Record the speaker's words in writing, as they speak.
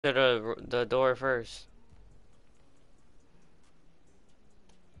to the door first.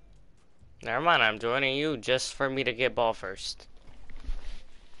 Never mind, I'm joining you just for me to get ball first.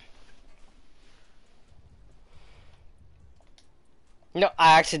 No,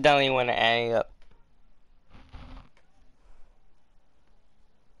 I accidentally went to A up.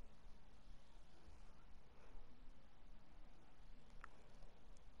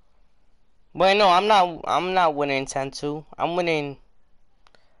 Wait, no, I'm not winning 10-2. I'm winning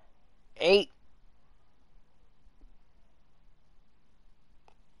 8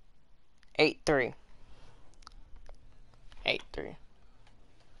 8-3. 8-3.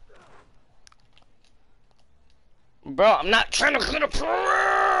 Bro, I'm not trying to get a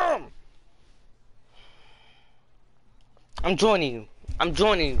program. I'm joining you. I'm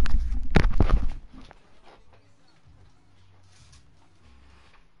joining you.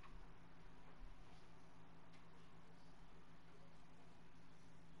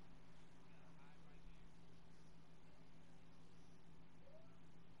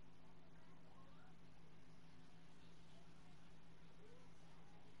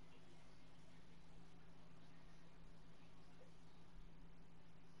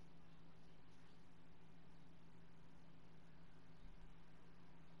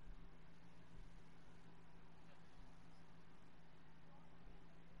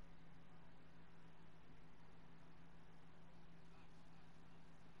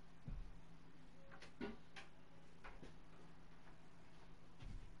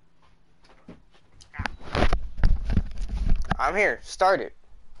 I'm here. Start it.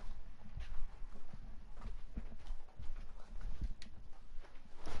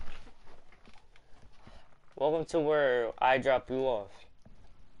 Welcome to where I drop you off.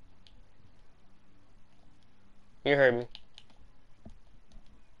 You heard me.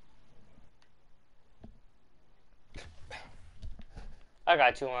 I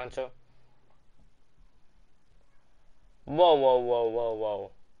got you, Ancho. Whoa, whoa, whoa, whoa,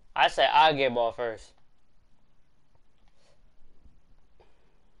 whoa. I said I'll get ball first.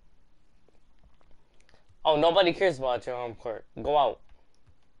 Oh, nobody cares about your home court. Go out.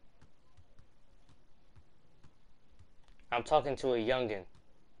 I'm talking to a youngin.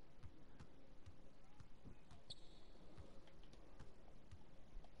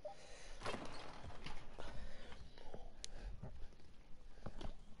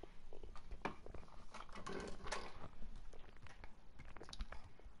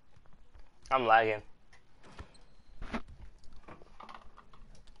 I'm lagging.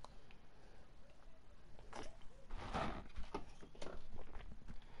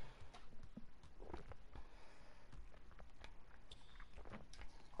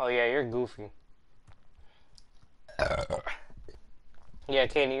 Oh yeah, you're goofy. Yeah,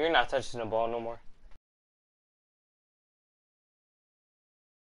 Katie, you're not touching the ball no more.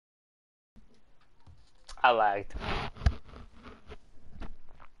 I lagged.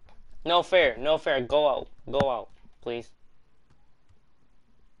 No fair, no fair. Go out, please.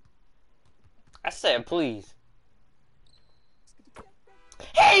 I said please.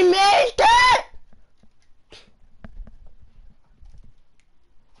 Hey, mister!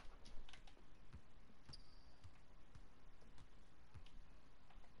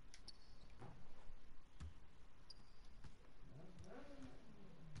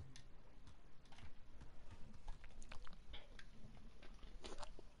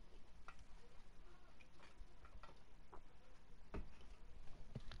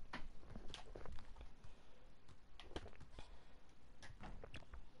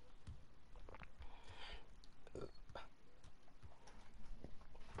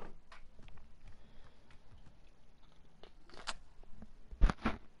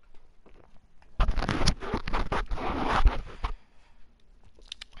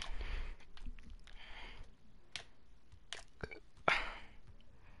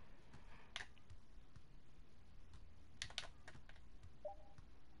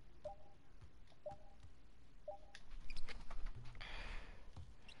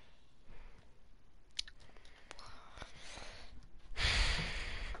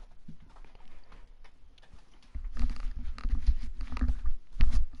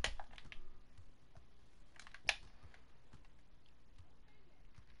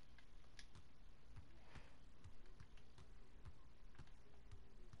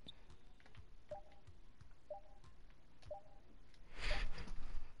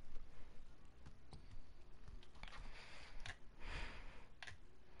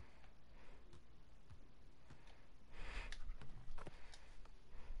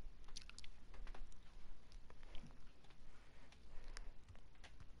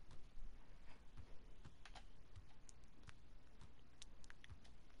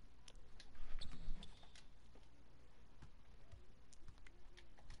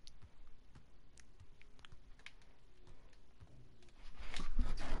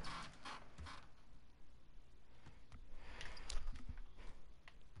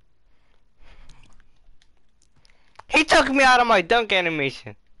 took me out of my dunk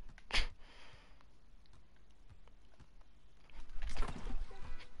animation.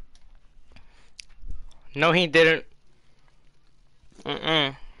 No, he didn't.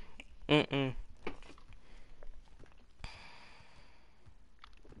 Mm-mm. Mm-mm.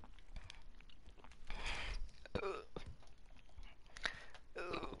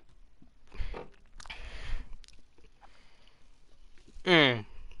 Mm.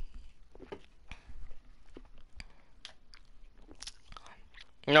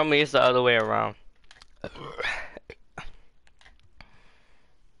 No, me, it's the other way around.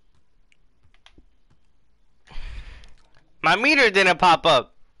 My meter didn't pop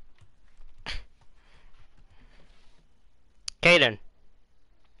up. Kaden.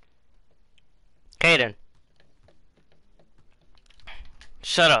 Kaden.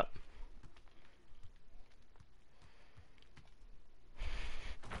 Shut up.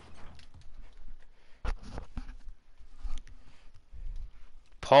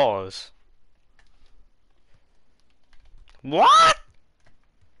 Pause. What?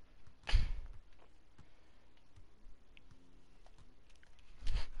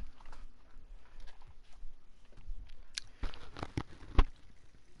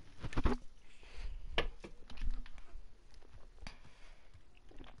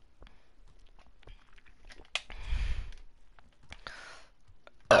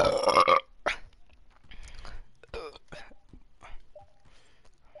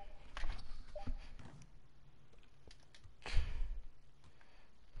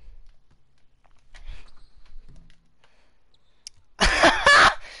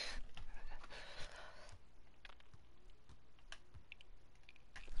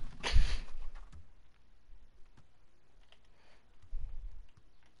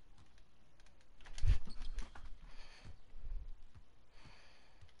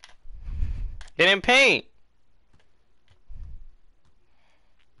 Didn't paint.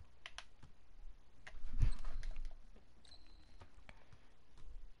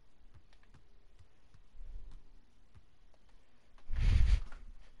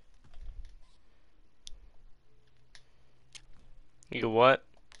 You what?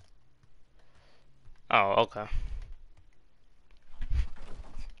 Oh, okay.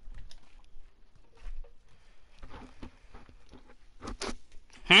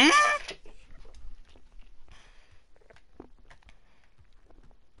 Hmm?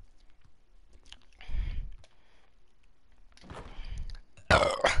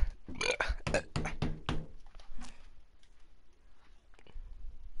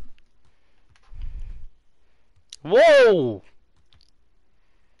 Whoa!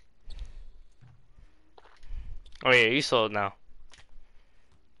 Oh yeah, you sold now.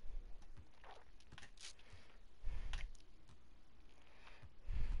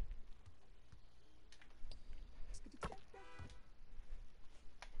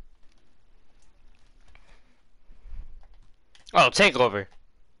 Oh, takeover.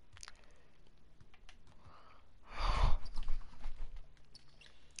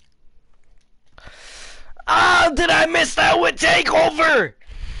 Ah, did I miss that with takeover?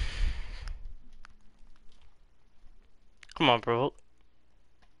 Come on, bro.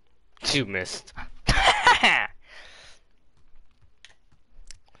 You missed.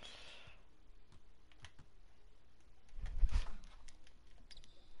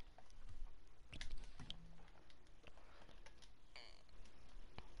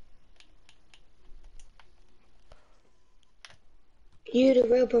 You the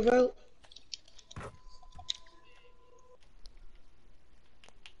real provoke.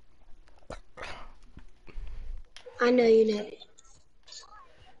 I know you know it.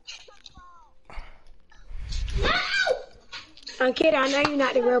 I'm kidding, I know you're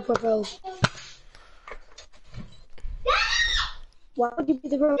not the real provoke. Why would you be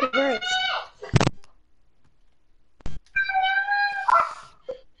the real provoke?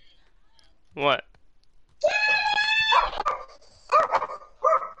 What?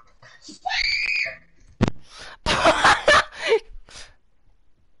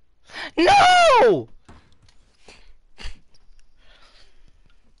 No!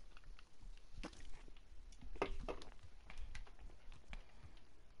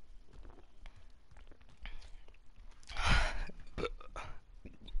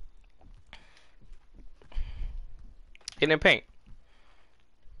 Get in paint.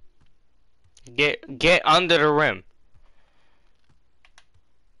 Get under the rim.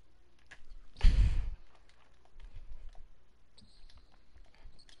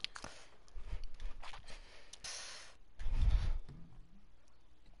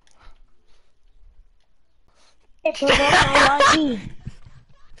 Hey, provoke on YT.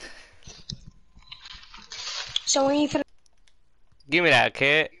 So when you finna Give me that,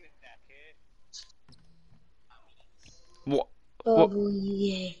 kid. What? Oh, What?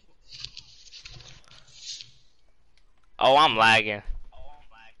 yeah. Oh, I'm lagging.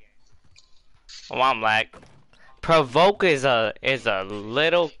 Oh, I'm lag. Provoke is a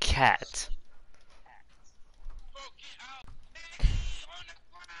little cat.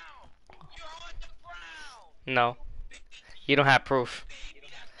 No, you don't have proof.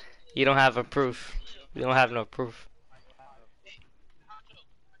 You don't have a proof. You don't have no proof.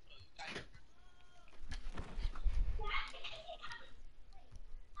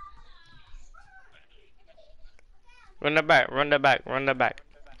 Run the back. Run the back. Run the back.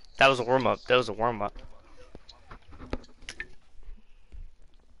 That was a warm up. That was a warm up.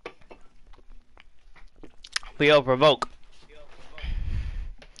 We all provoke.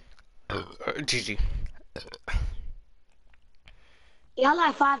 GG. Y'all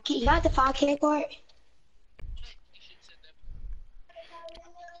like 5K? You got the 5K card?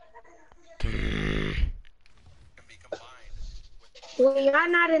 Well, y'all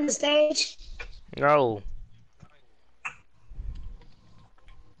not in the stage. No.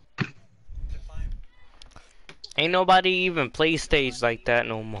 Ain't nobody even play stage like that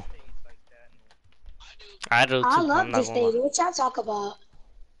no more. I do I too. I'm love not this gonna lie. stage. What y'all talk about?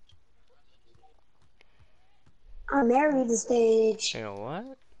 I married the stage. You know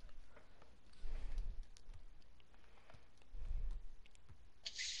what?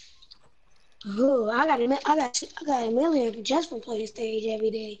 Ooh, I got a million just from playing stage every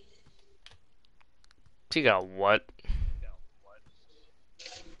day. She got what?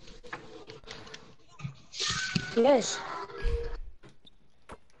 Yes.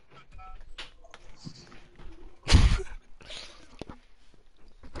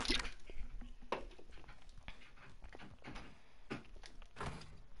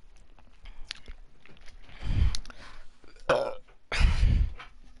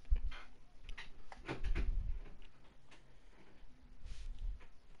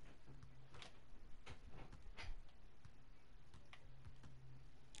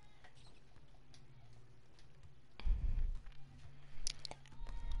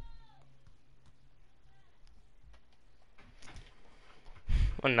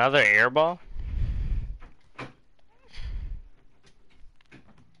 Another airball?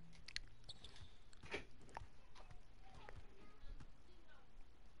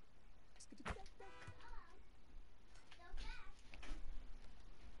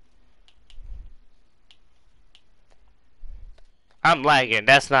 I'm lagging.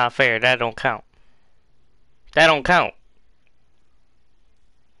 That's not fair. That don't count. That don't count.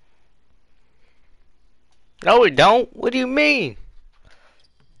 No, it don't. What do you mean?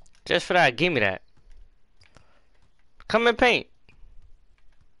 Just for that, give me that. Come and paint.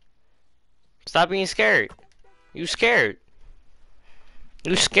 Stop being scared. You scared.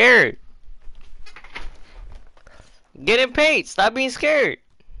 You scared. Get in paint. Stop being scared.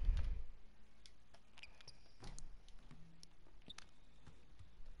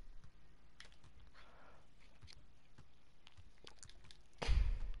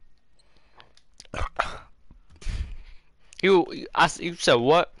 You said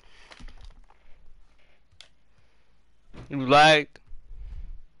what? You lagged.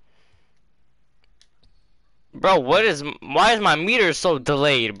 Bro, why is my meter so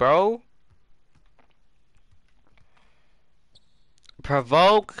delayed, bro?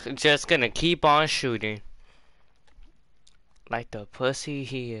 Provoke just gonna keep on shooting. Like the pussy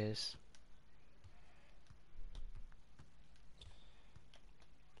he is.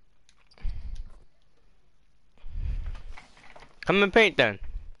 Come and paint then.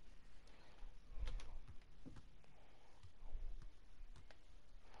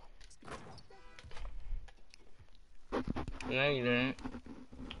 No, you didn't.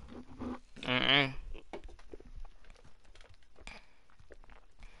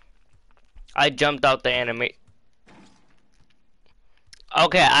 I jumped out the anime.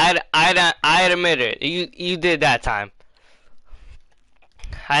 Okay, I admit it. You did that time.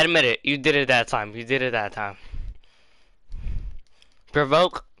 I admit it. You did it that time. You did it that time.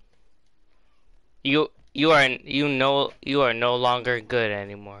 Provoke. You are no longer good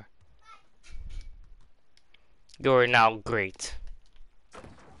anymore. You are now great.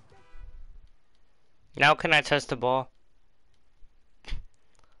 Now can I touch the ball?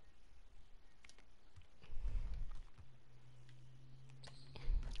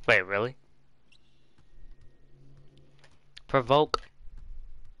 Wait, really? Provoke.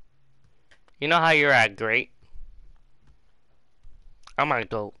 You know how you're at great? I'm at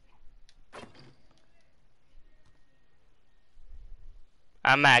GOAT.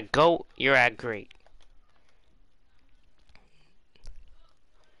 I'm at GOAT, you're at great.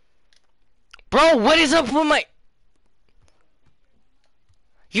 Bro, what is up with my...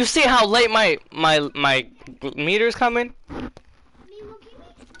 You see how late my meter's coming?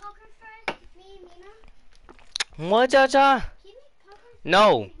 What, Jaja?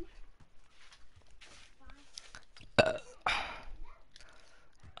 No.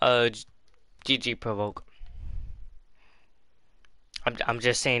 GG provoke. I'm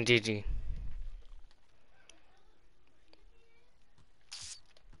just saying GG.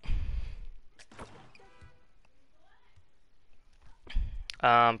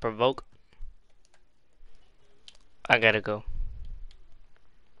 Provoke. I gotta go.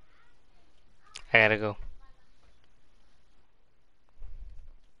 I gotta go.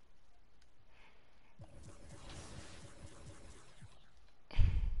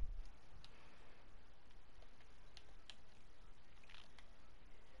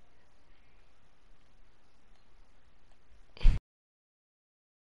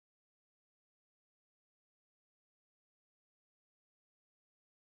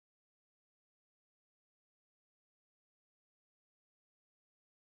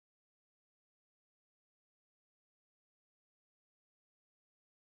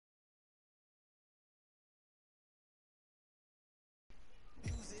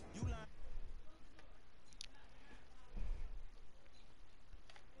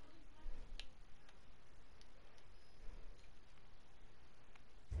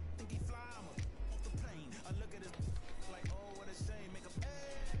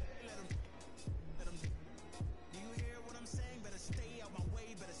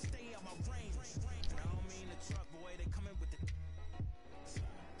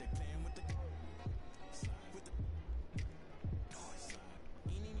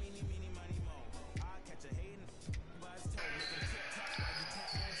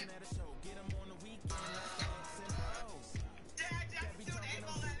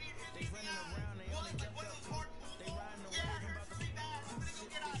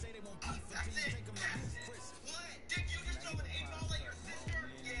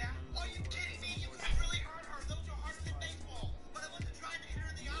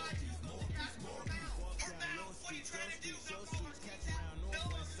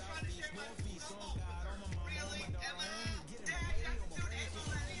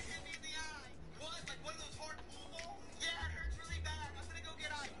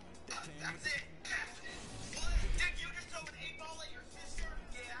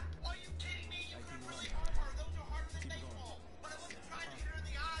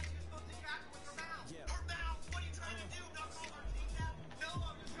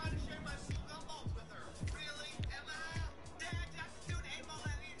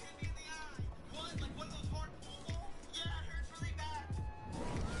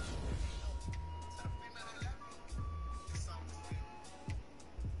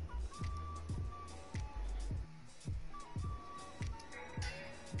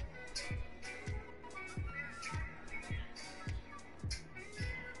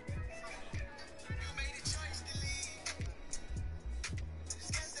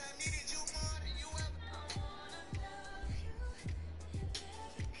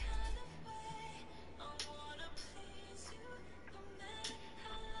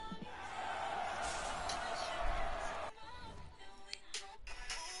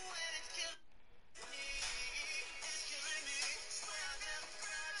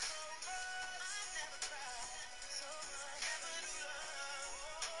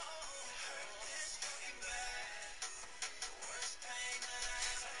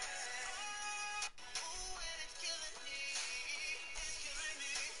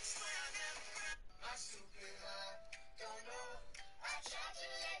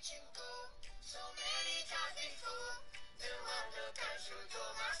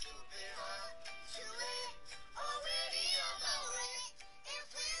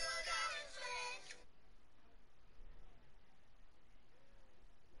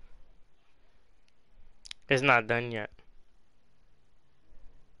 It's not done yet.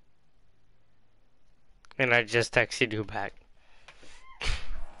 And I just texted you back.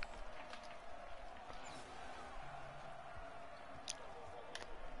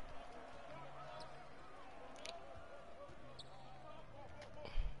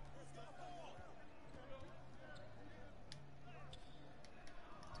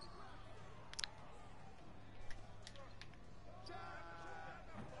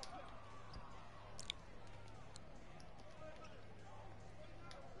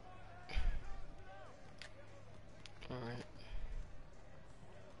 Alright.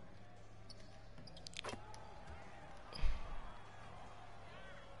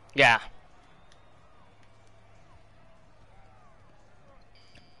 Yeah.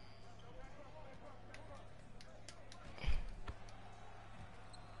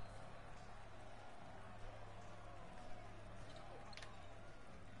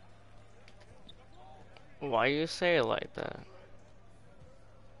 Why you say it like that?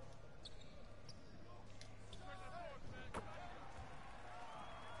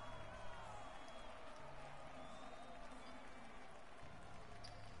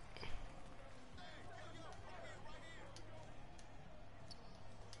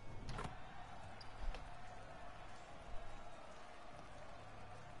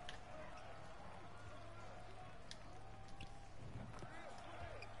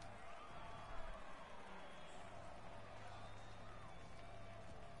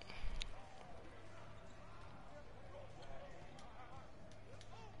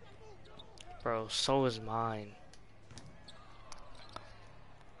 Bro, so is mine.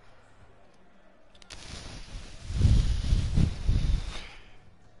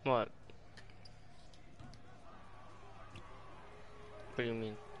 What? What do you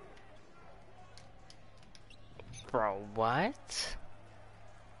mean? Bro, what?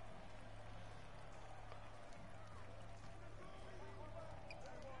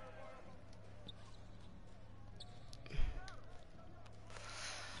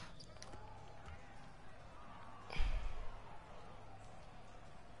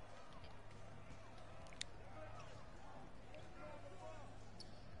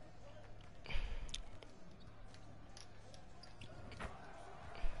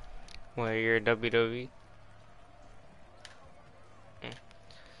 Well, you're a WWE? Mm.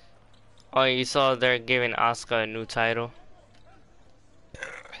 Oh, you saw they're giving Asuka a new title?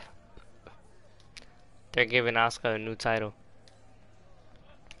 They're giving Asuka a new title.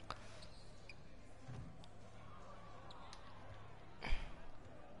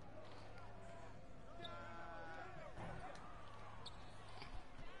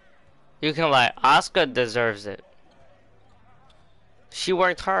 You can lie, Asuka deserves it. She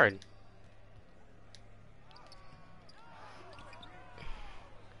worked hard.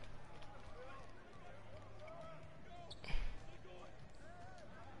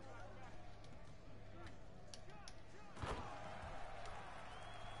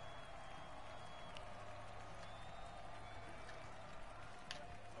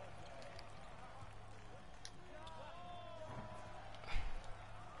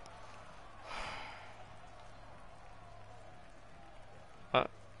 Uh,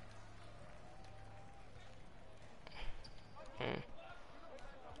 mm.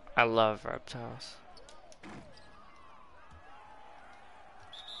 I love reptiles.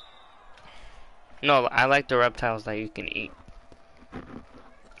 No, I like the reptiles that you can eat.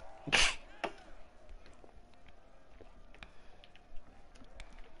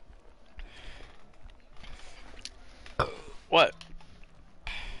 What?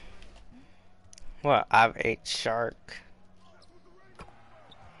 What? I've ate shark.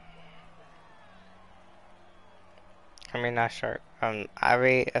 I mean, not shark. I've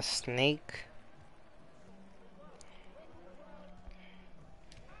ate a snake.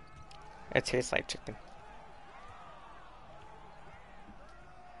 It tastes like chicken.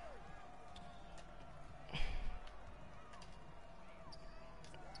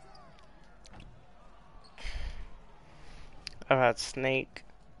 I've had snake.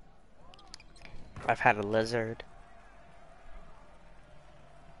 I've had a lizard.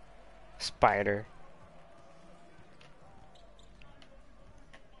 Spider.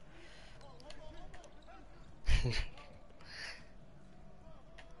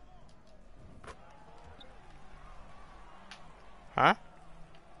 Huh?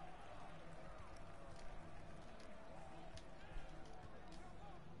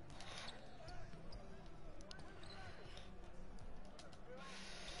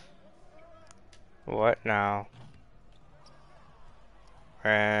 What now?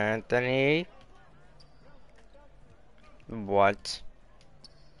 Anthony? What?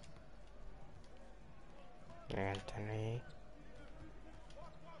 Anthony?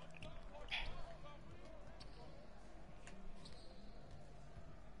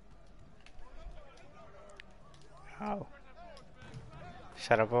 Oh.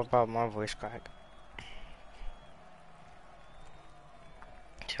 Shut up about my voice crack.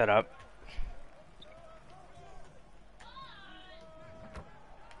 Shut up.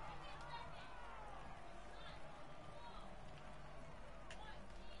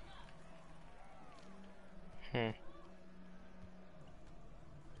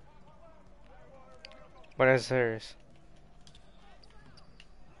 What is hers?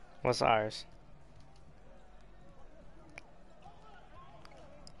 What's ours?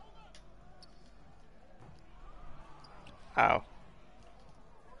 Oh.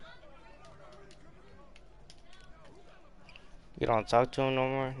 You don't talk to him no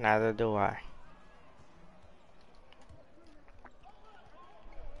more? Neither do I.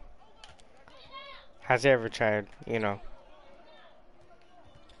 Has he ever tried, you know?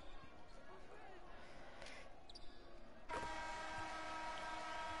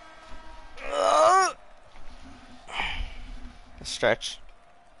 Stretch.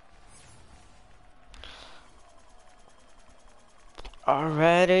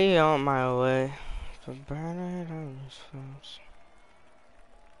 Already on my way to burn it on this house.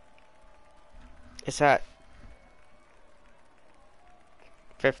 It's at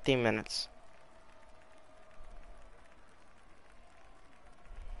 15 minutes.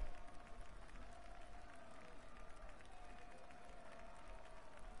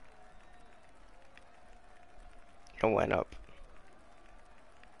 It went up.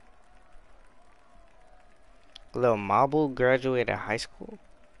 Lil Marble graduated high school.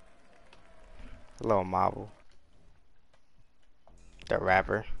 Lil Marble. The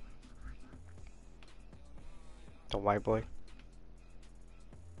rapper. The white boy.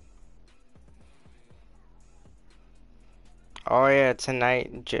 Oh yeah,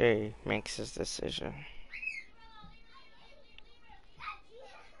 tonight Jay makes his decision.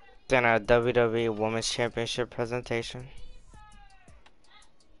 Then a WWE Women's Championship presentation.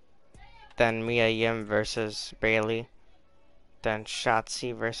 Then Mia Yim versus Bailey. Then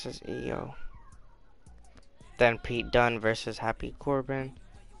Shotzi versus Io. Then Pete Dunne versus Happy Corbin.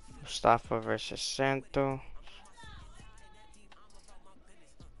 Mustafa versus Santo.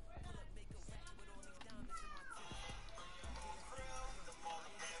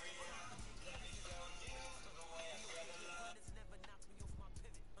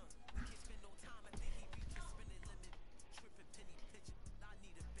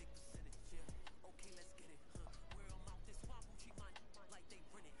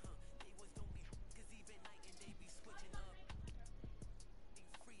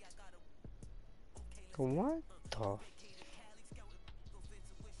 What the?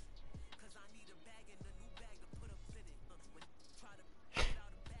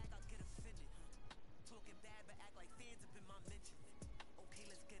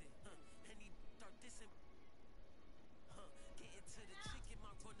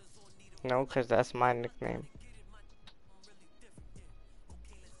 No, cause that's my nickname.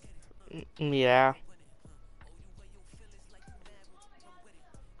 Yeah.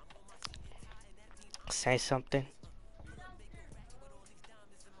 Say something.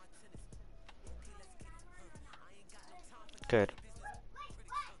 Good.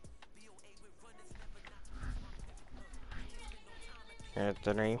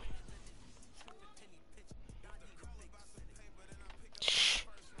 Anthony. Shh.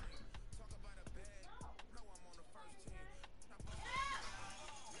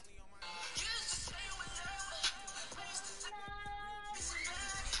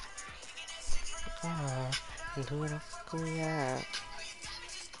 Do it up, yeah.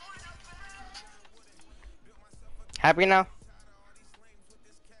 Happy now?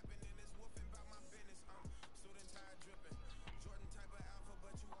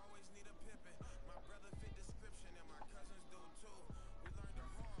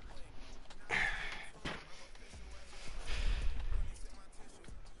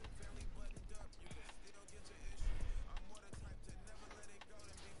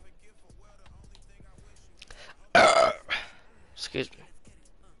 Excuse me.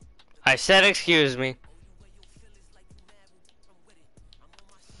 I said excuse me.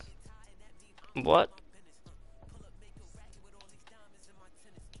 What?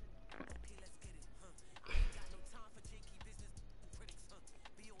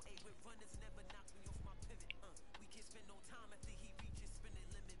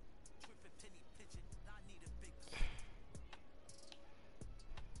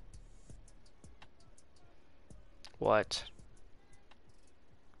 What?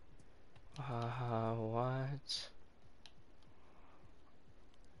 What?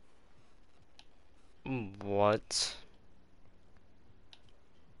 What?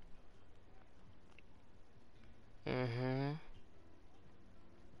 Mm-hmm.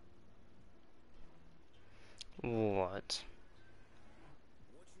 What?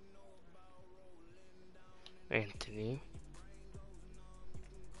 Anthony?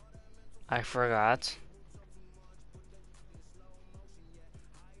 I forgot.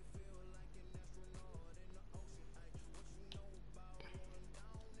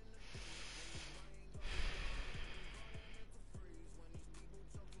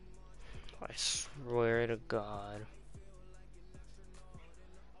 I swear to God.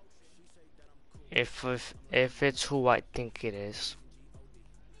 If it's who I think it is.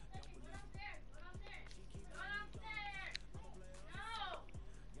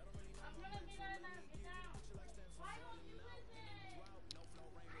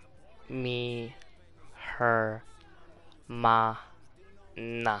 Me her ma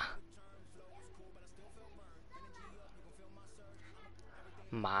na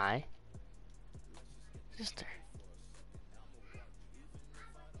my sister.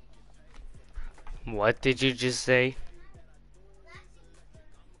 What did you just say?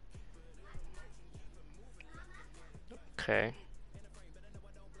 Okay.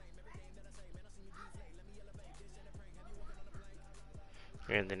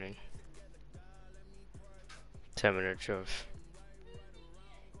 Anthony. 10 minutes of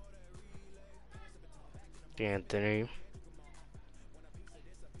Anthony.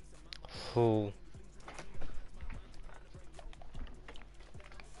 Who?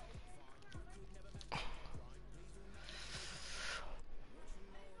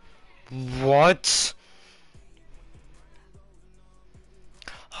 What?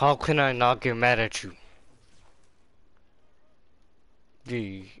 How can I not get mad at you?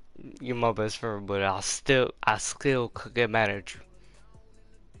 Dude, you're my best friend, but I still could get mad at you.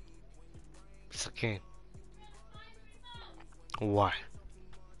 Yes, I can. Why?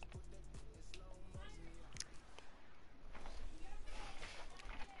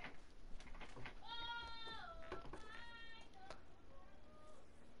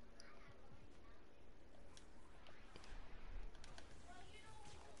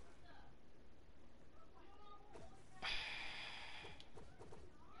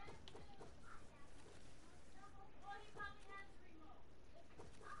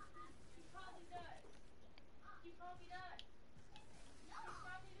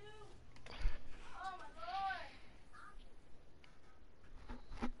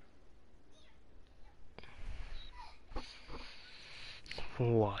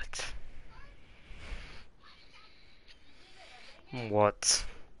 What? What?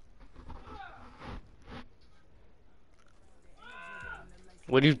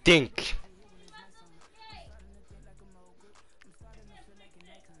 What do you think?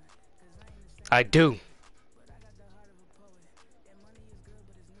 I do.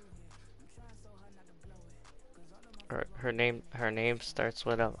 Her name starts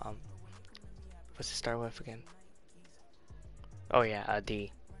with a what's it start with again? Oh yeah, a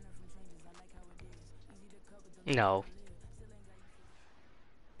D. No.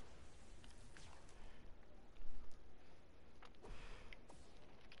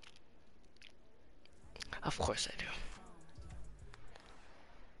 Of course I do.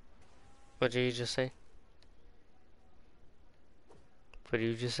 What did you just say? What did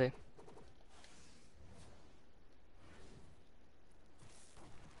you just say?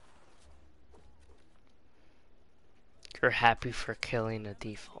 You're happy for killing a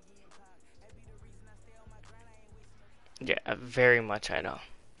default. Yeah, very much I know.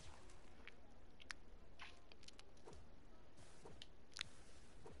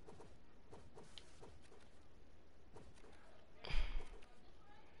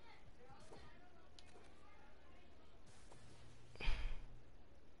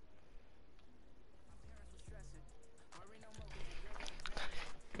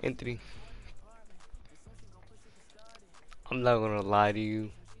 Anthony, I'm not gonna lie to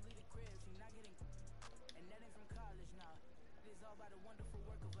you.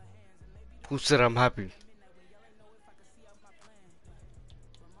 Who said I'm happy?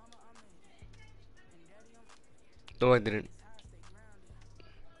 No, I didn't.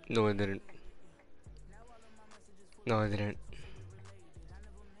 No, I didn't. No, I didn't.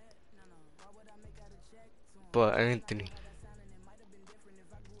 But Anthony,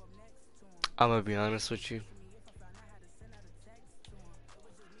 I'm gonna be honest with you.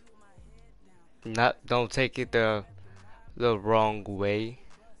 Not, don't take it the wrong way.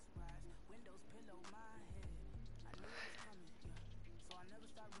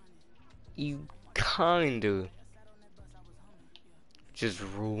 You kinda just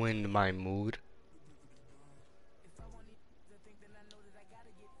ruined my mood.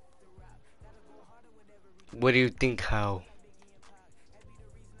 What do you think? How?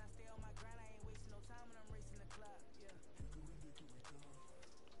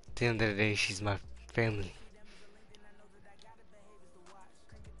 At the end of the day, she's my family.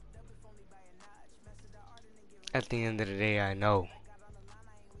 At the end of the day, I know.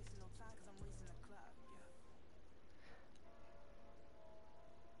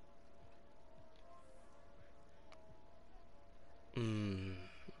 Mm.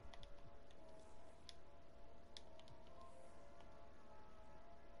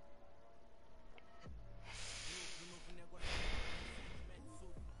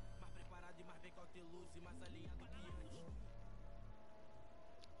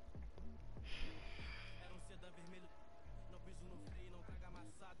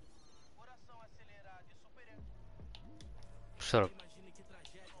 Shut up.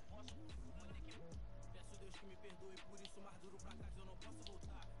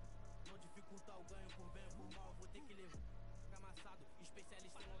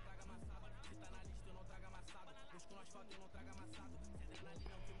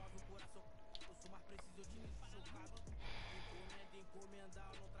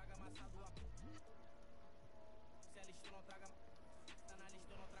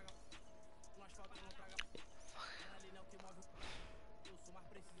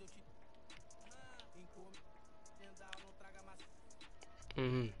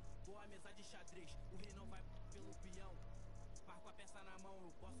 Mm-hmm.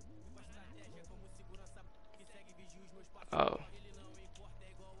 Oh,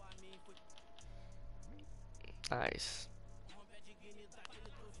 nice.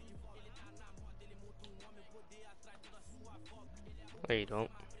 There you don't.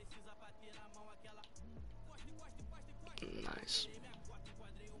 Nice.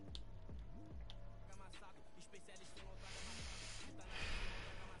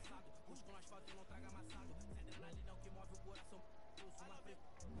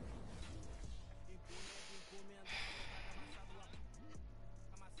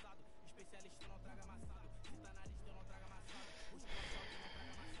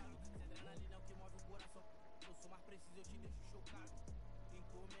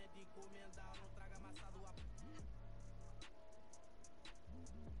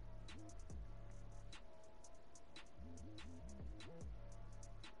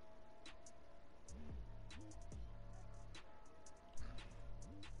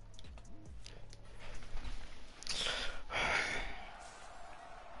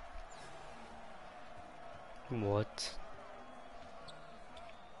 What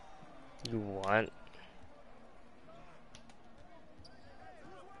you want?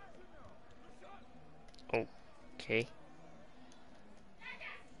 Okay.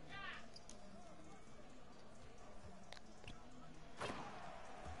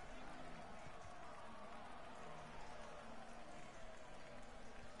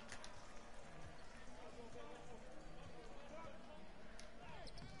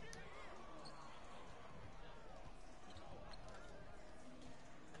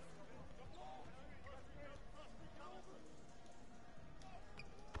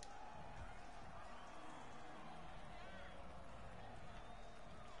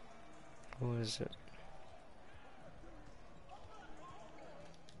 What is it?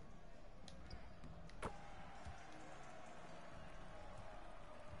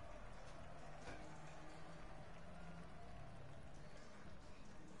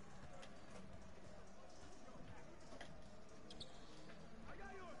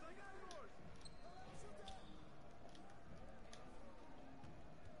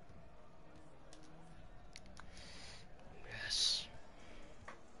 Yes.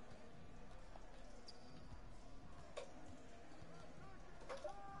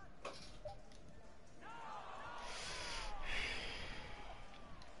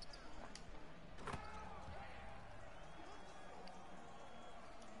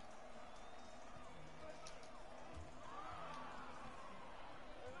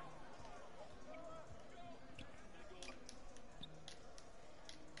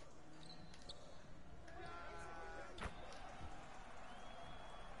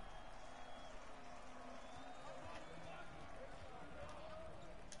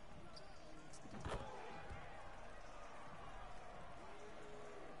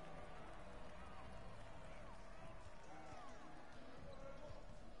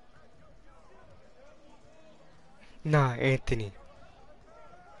 Nah, Anthony.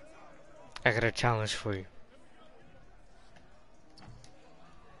 I got a challenge for you.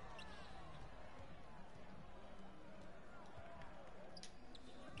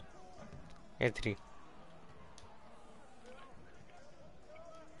 Anthony.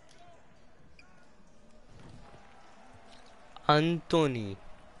 Anthony.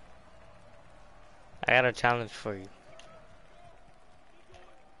 I got a challenge for you.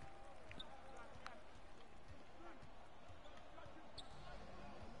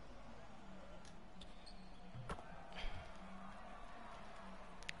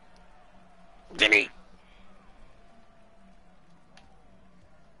 Anthony.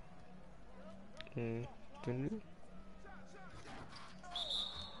 Anthony.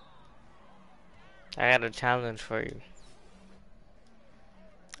 I got a challenge for you.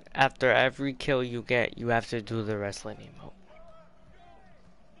 After every kill you get, you have to do the wrestling emote.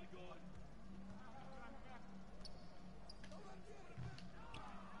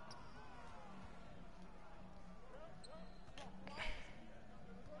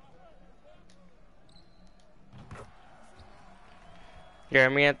 You hear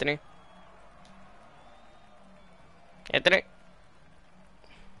me, Anthony? Anthony?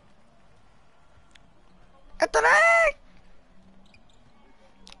 Anthony!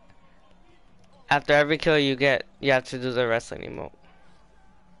 After every kill you get, you have to do the wrestling emote.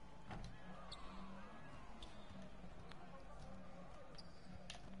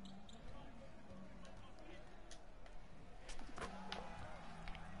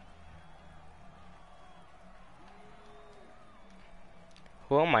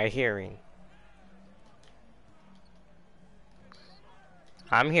 Who am I hearing?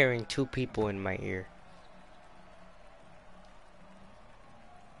 I'm hearing two people in my ear.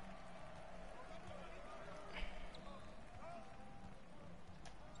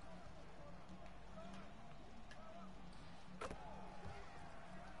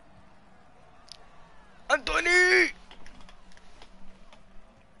 Anthony!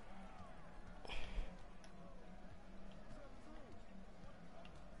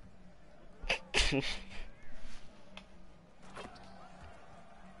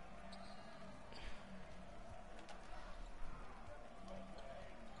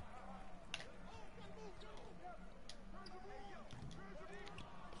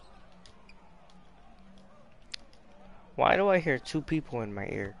 Why do I hear two people in my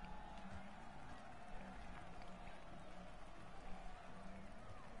ear?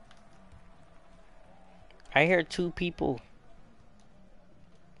 I hear two people.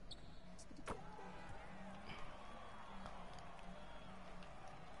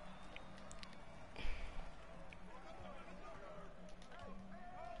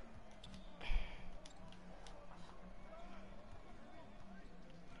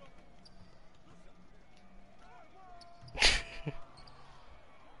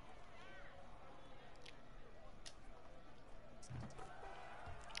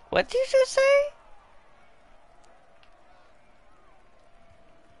 What did you just say?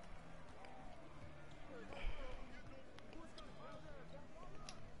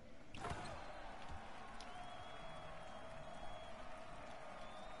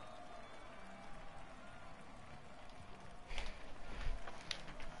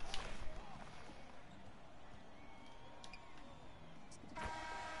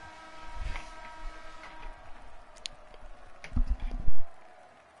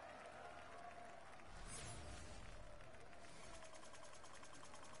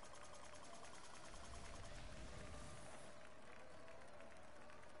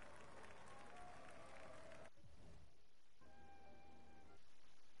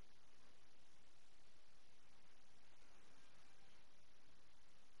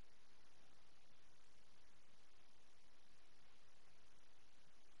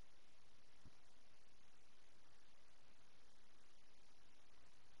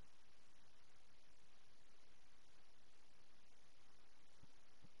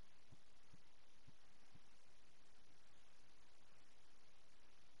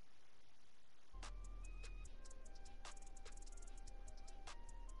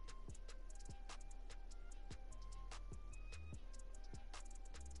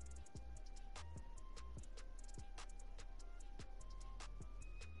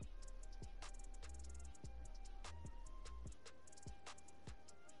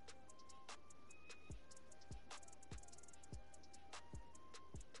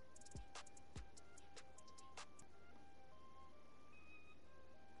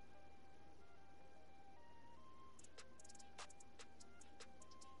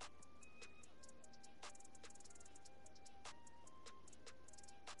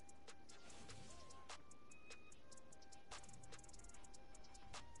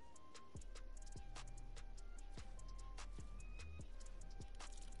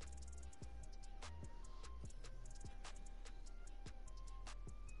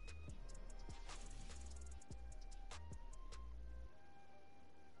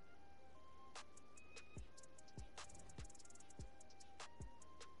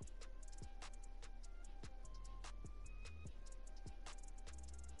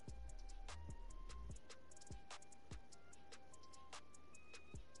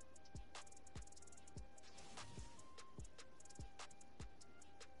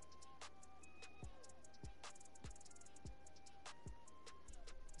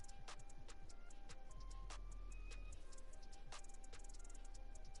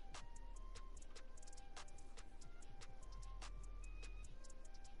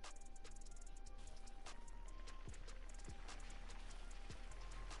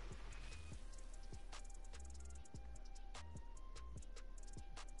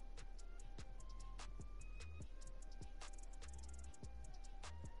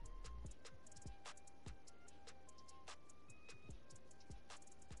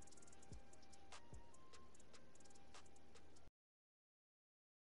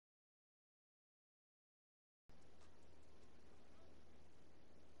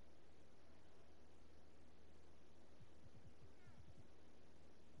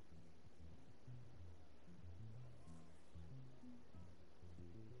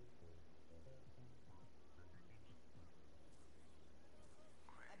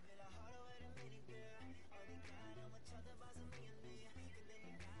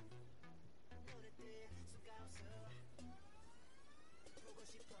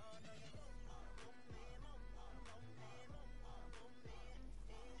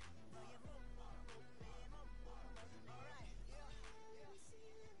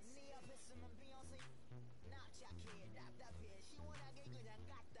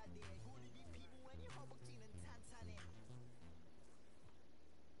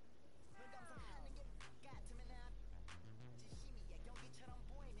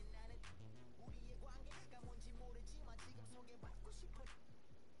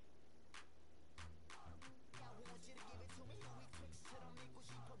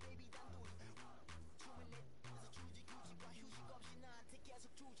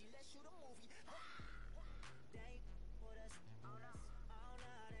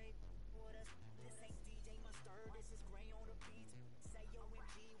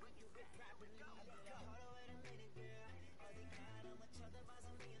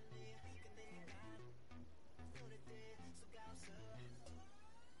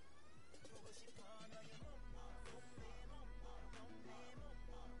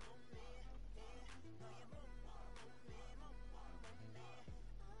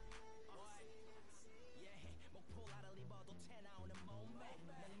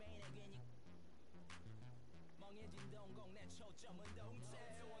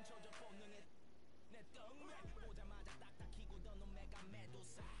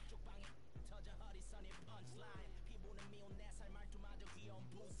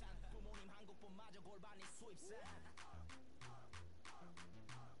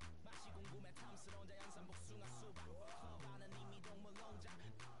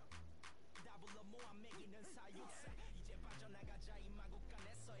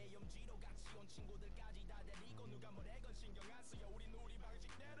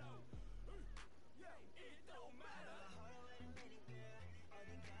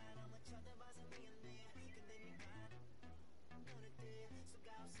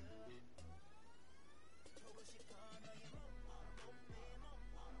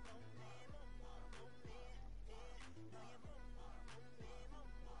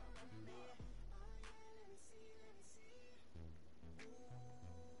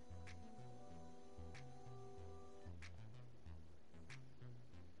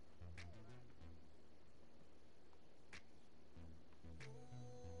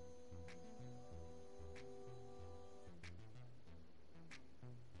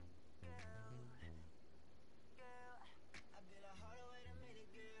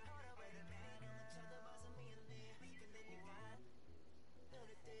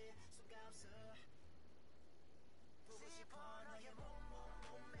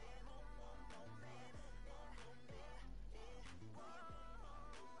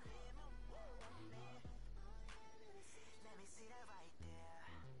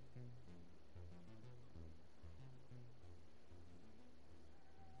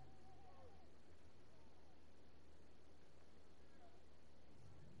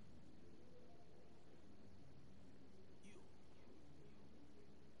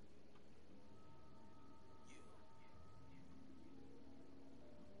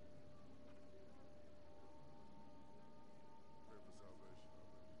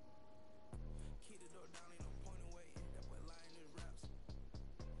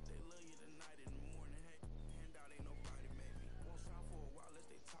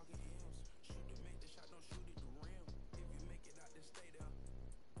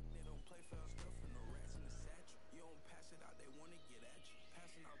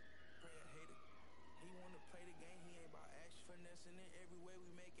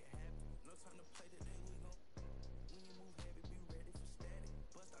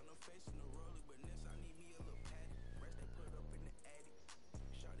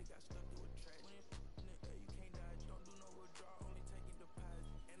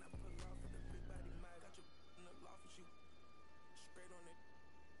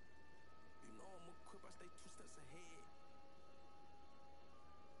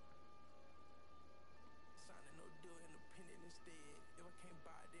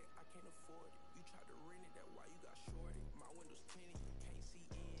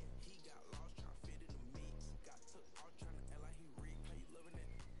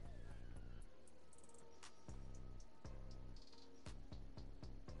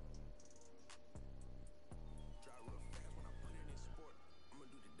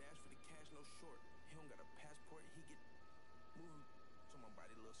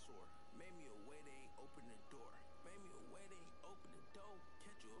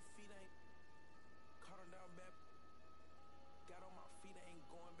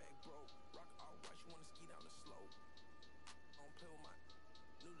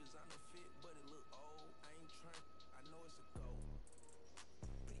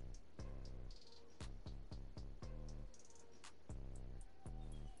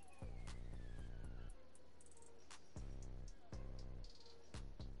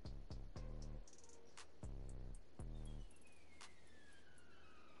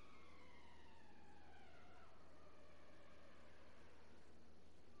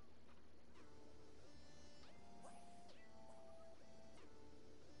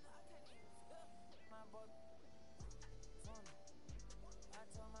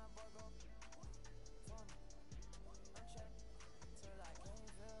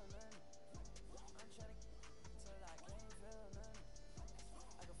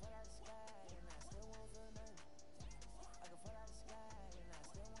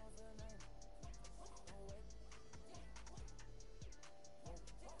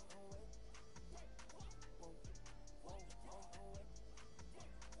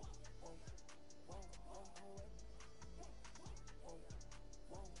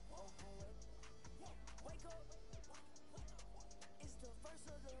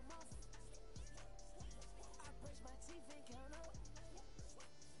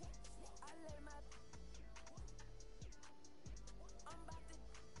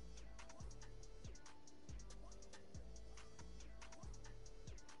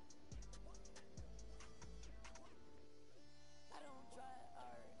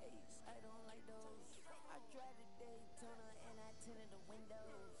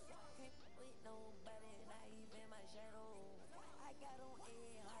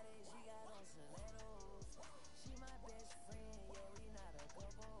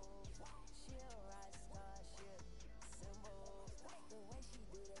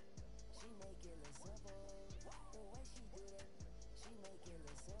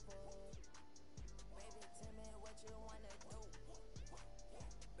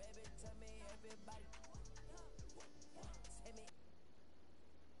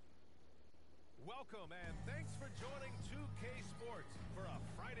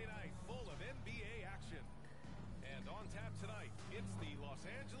 Friday night full of NBA action. And on tap tonight, it's the Los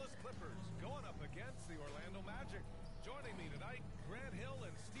Angeles Clippers going up against the Orlando Magic. Joining me tonight, Grant Hill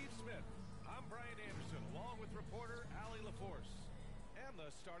and Steve Smith. I'm Brian Anderson, along with reporter Allie LaForce. And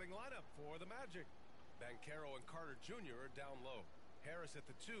the starting lineup for the Magic. Banchero and Carter Jr. are down low. Harris at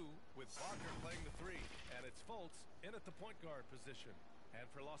the 2, with Wagner playing the 3. And it's Fultz in at the point guard position. And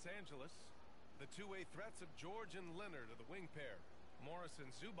for Los Angeles, the two-way threats of George and Leonard are the wing pair. Morris and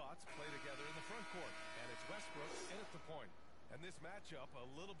Zubats play together in the front court. And it's Westbrook in at the point. And this matchup, a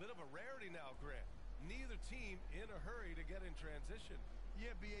little bit of a rarity now, Grant. Neither team in a hurry to get in transition.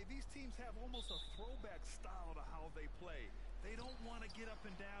 Yeah, B.A., these teams have almost a throwback style to how they play. They don't want to get up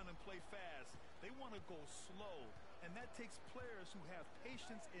and down and play fast. They want to go slow, and that takes players who have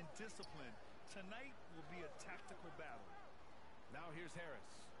patience and discipline. Tonight will be a tactical battle. Now here's Harris.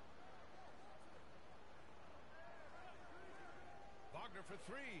 Wagner for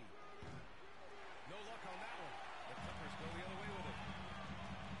 3. No luck on that one. The Clippers go the other way with it.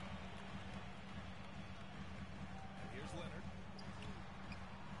 And here's Leonard.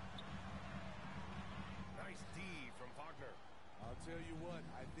 Nice D from Wagner. I'll tell you what,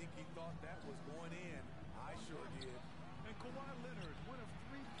 I think he thought that was going in. I sure did. And Kawhi Leonard, one of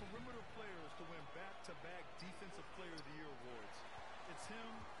 3 perimeter players to win back-to-back Defensive Player of the Year awards. It's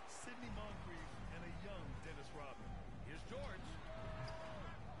him, Sidney Moncrief, and a young Dennis Rodman. Here's George.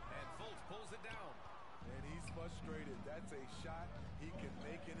 And Fultz pulls it down. And he's frustrated. That's a shot he can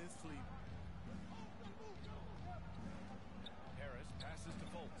make in his sleep. Harris passes to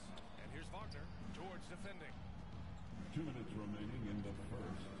Fultz. And here's Wagner. George defending. 2 minutes remaining in the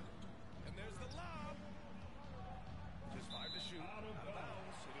first. And there's the lob. Just 5 to shoot. Out of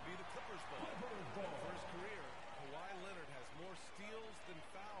bounds. It'll be the Clippers ball. For his career, Kawhi Leonard has more steals than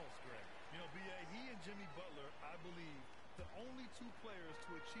fouls, Greg. You know, B.A., he and Jimmy Butler, I believe, the only 2 players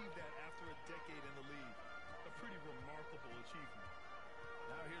to achieve that after a decade in the league. A pretty remarkable achievement.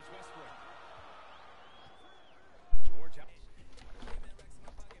 Now here's Westbrook. George out.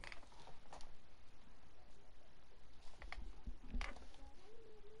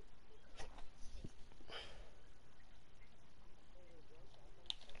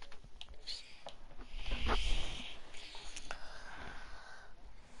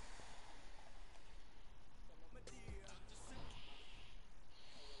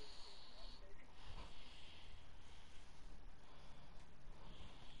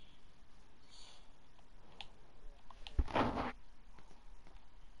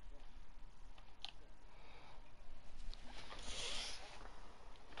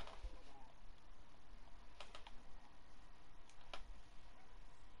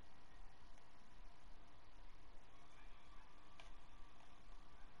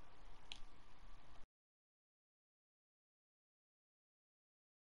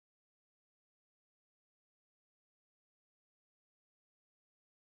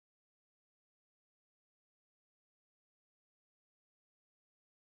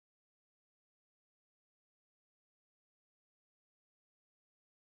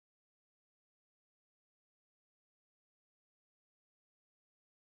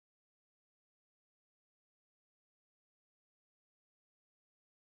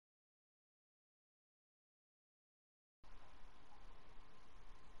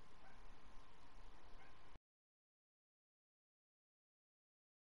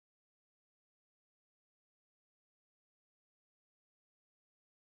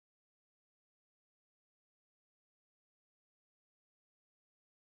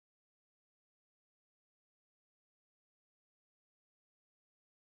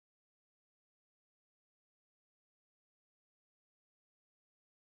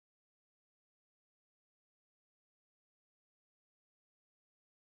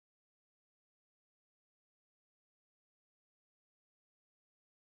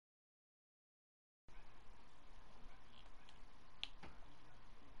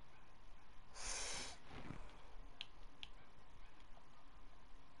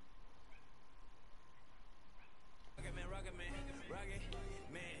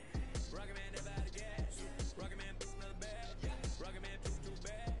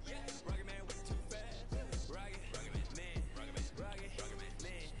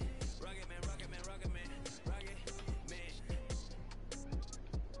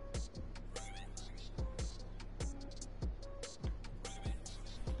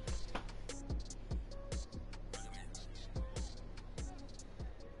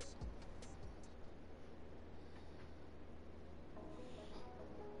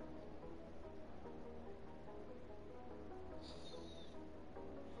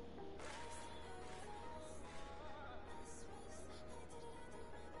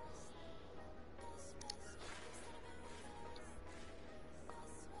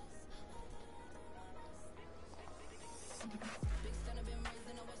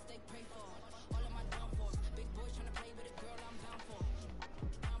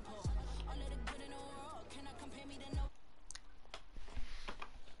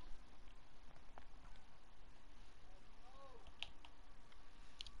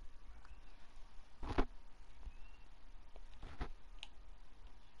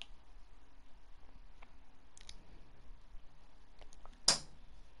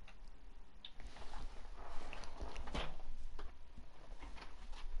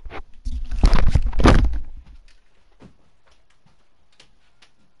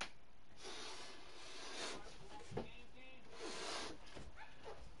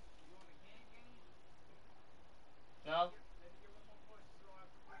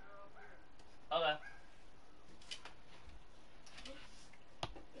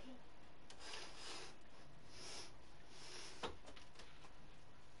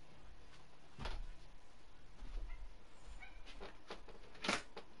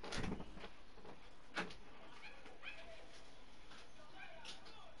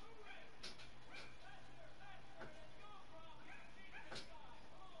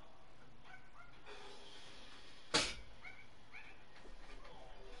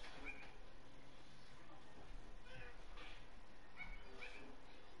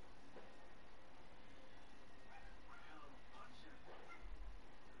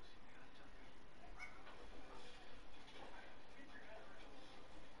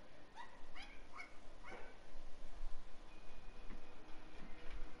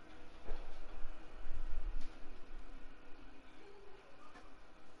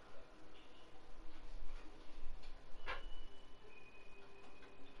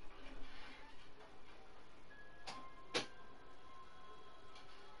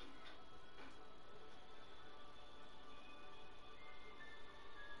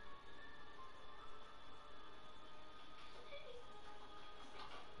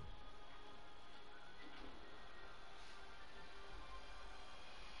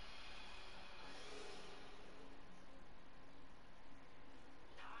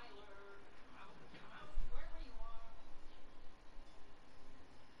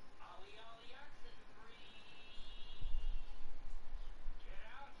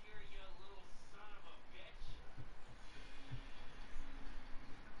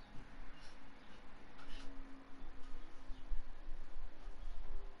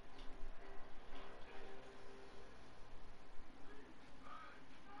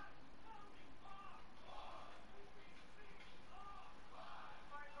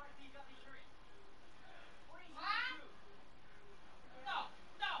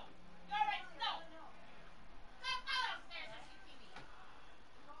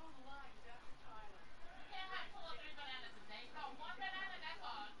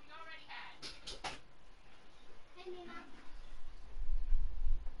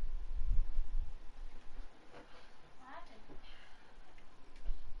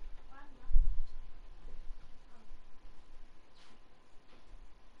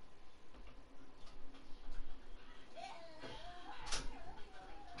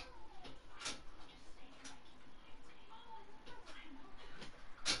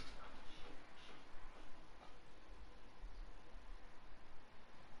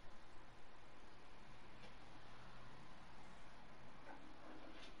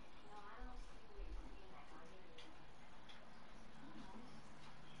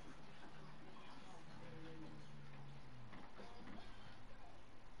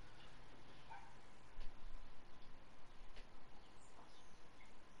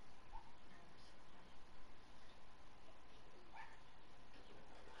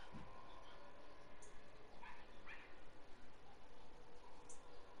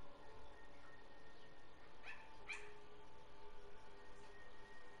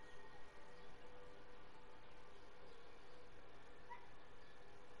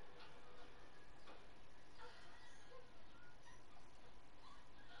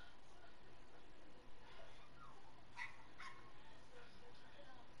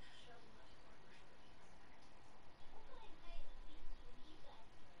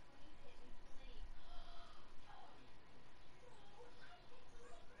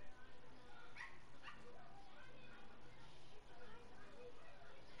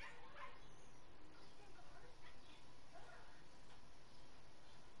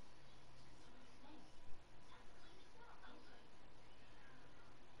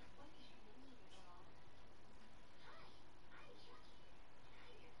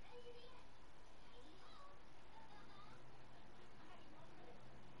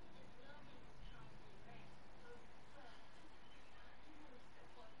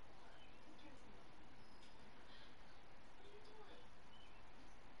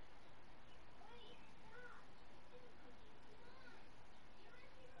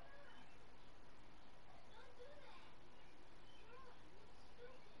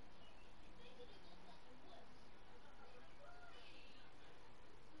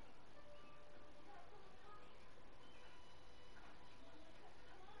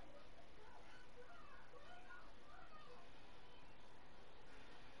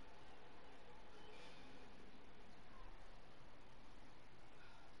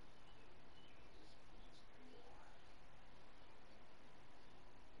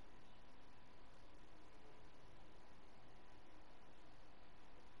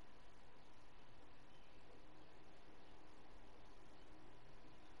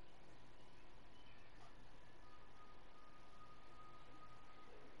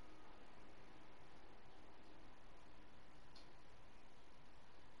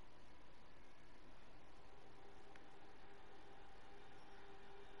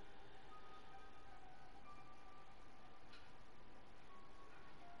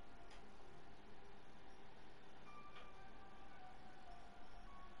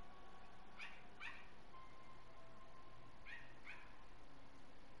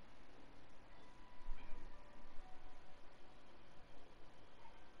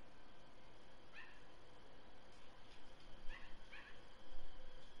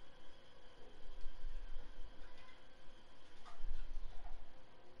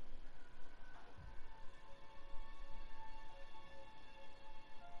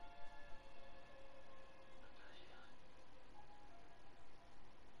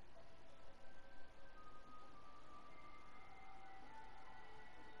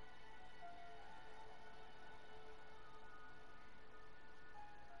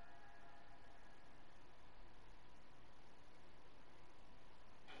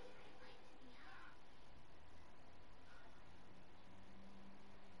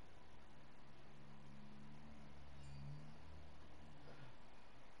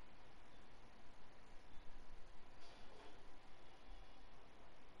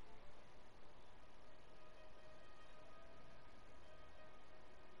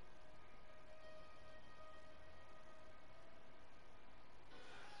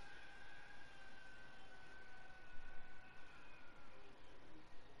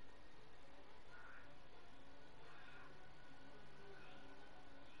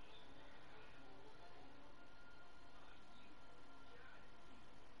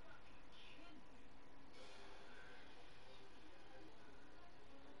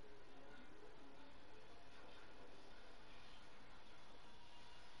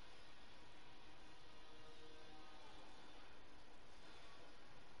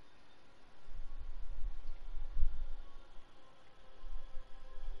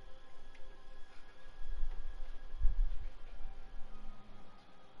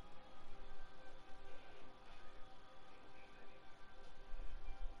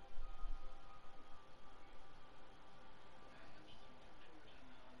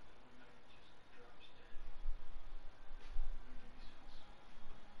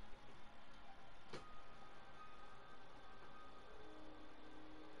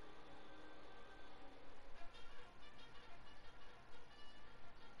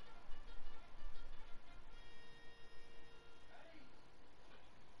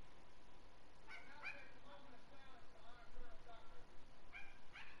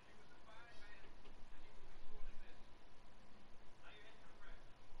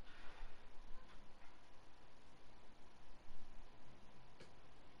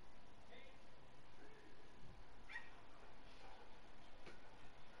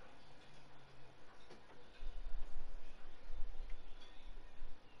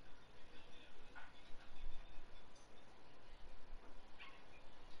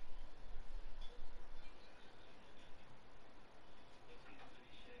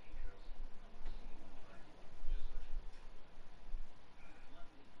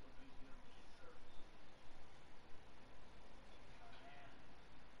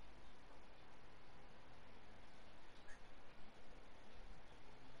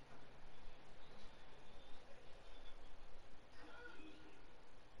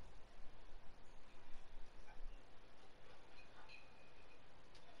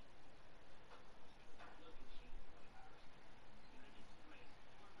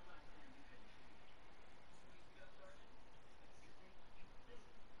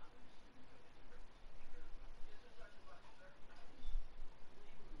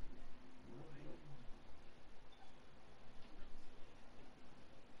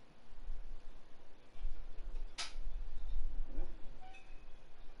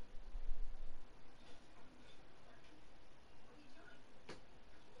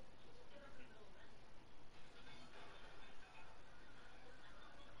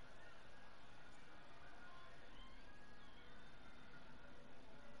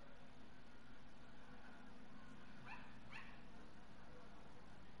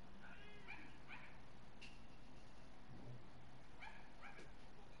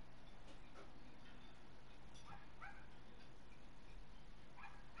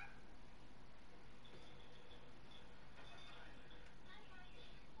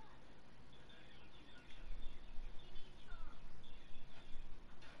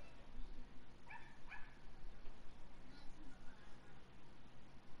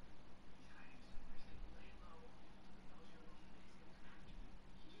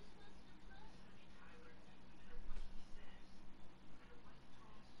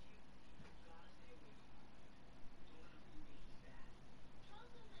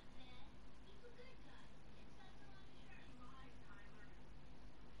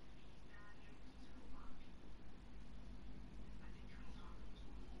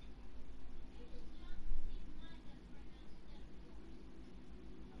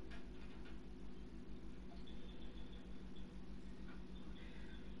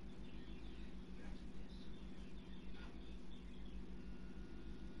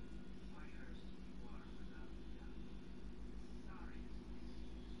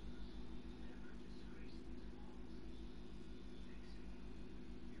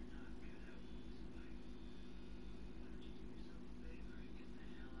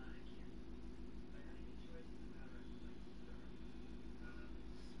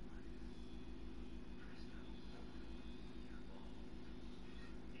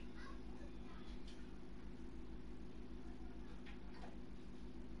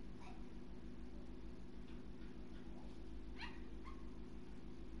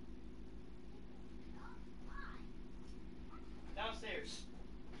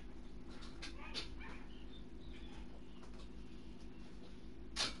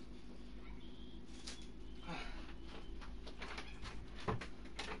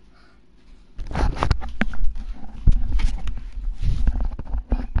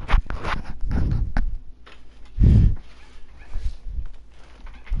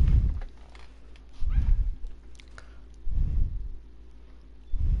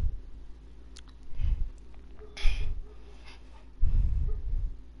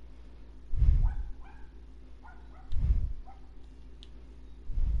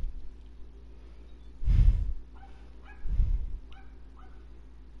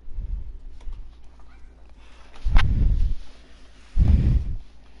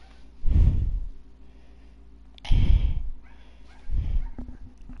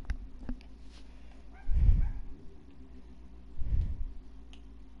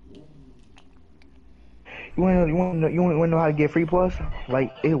 You wanna know how to get free plus?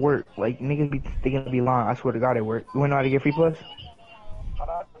 Like it work. Like niggas be thinking it be lying. I swear to God it work. You wanna know how to get free plus?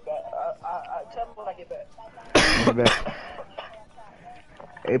 Tell me when I get back. I bet.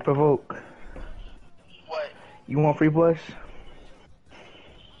 Hey, provoke. What? You want free plus?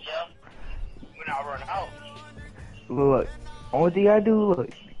 Yeah. When I run out. Look, only thing I do, look,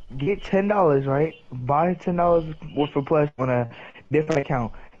 get $10, right? Buy $10 worth of plus on a different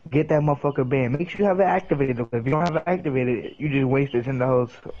account. Get that motherfucker banned. Make sure you have it activated. If you don't have it activated, you just wasted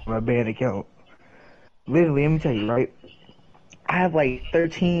 $10 on a banned account. Literally, let me tell you, right? I have like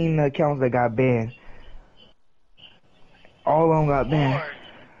 13 accounts that got banned. All of them got banned.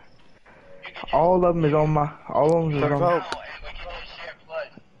 All of them is on my. All of them is on. Provoke.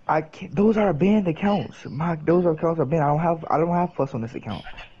 I can't. Those are banned accounts. Those accounts are banned. I don't have plus on this account.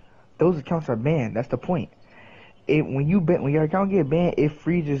 Those accounts are banned. That's the point. When your account get banned, it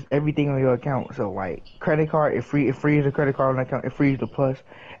freezes everything on your account. So like credit card, it freezes the credit card on the account. It freezes the plus,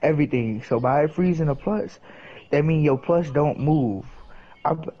 everything. So by it freezing the plus, that means your plus don't move.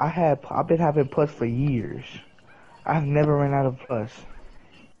 I've been having plus for years. I've never run out of plus.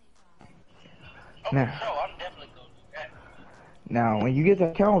 Now, when you get the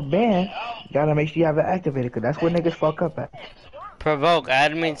account banned, you gotta make sure you have it activated, cause that's where niggas fuck up at. Provoke,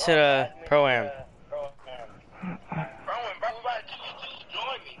 add me to the pro-am.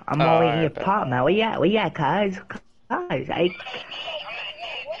 I'm Oh, only in alright, your bet. pop, man. Where you at, cuz?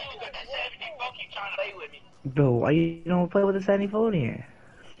 Bro, why you don't play with the 74 then?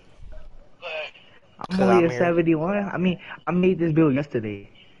 I'm Cause only I'm a here. 71. I mean, I made this build yesterday.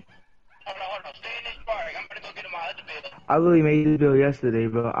 I literally made this build yesterday,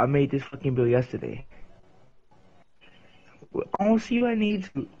 bro. I made this fucking build yesterday. I don't see what I need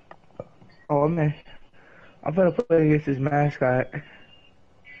to. Oh, man. I'm gonna play against this mascot.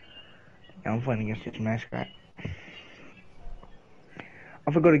 Yeah, I'm playing against this mascot.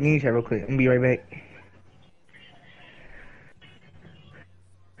 I'm gonna go to game chat real quick. I'm gonna be right back.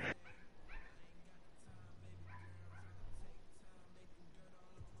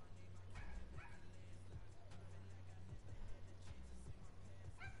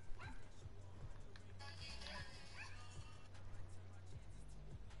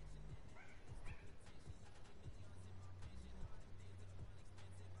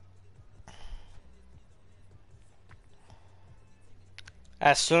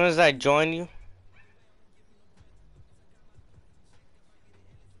 As soon as I join you,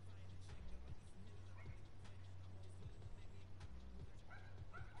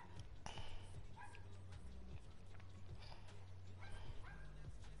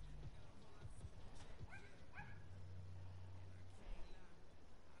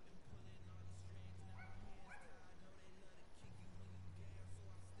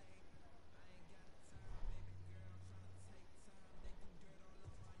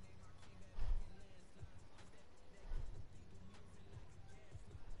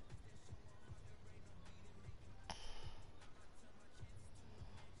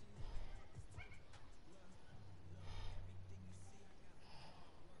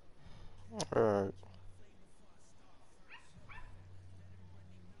 alright.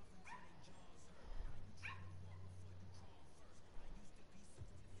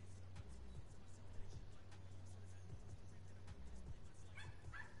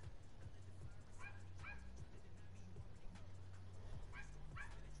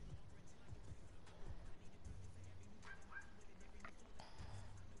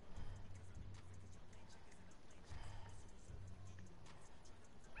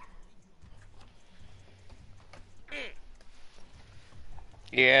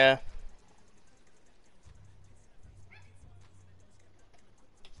 Yeah.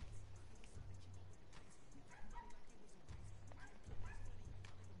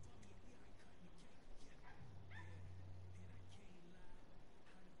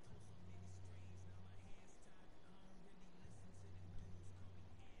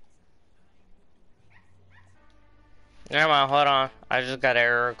 Never mind, hold on. I just got an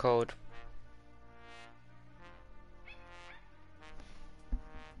error code.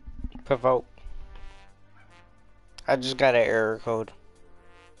 Provoke. I just got an error code.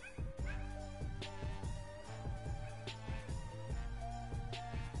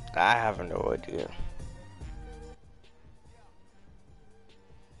 I have no idea.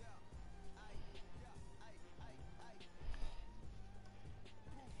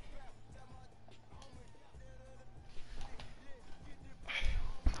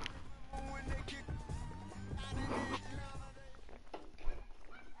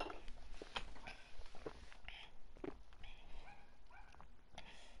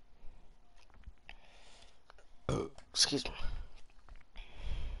 Excuse me.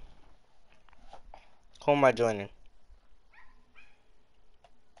 Who am I joining?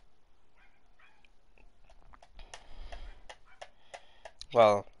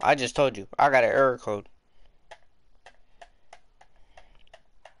 Well, I just told you. I got an error code.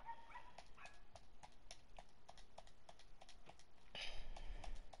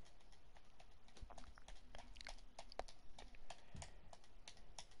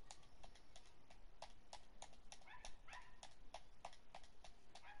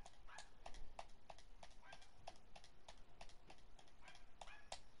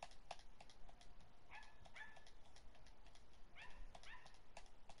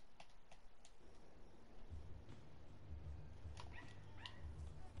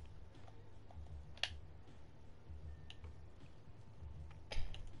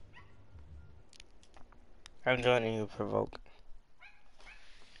 I'm joining you, Provoke.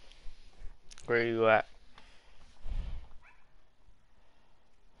 Where are you at?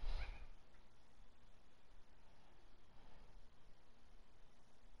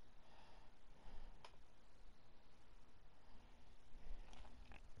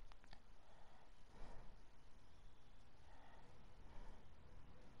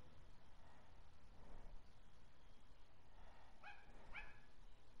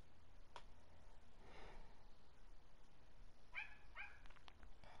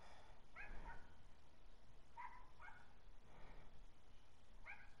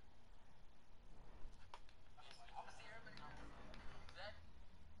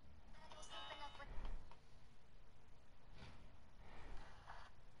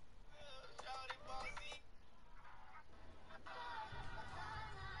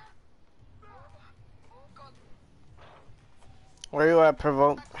 Where you at,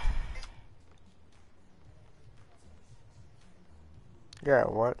 Provoke? Yeah,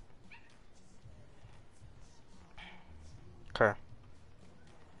 what? Okay.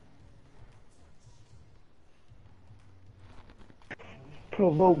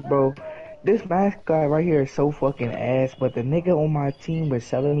 Provoke, bro. This mask guy right here is so fucking ass, but the nigga on my team was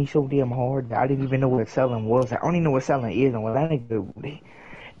selling me so damn hard that I didn't even know what selling was. I don't even know what selling is, and what that nigga,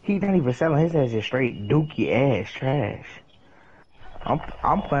 he not even selling. His ass is straight dookie ass trash.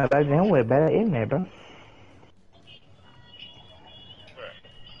 I'm playing better than him with better in there, bro.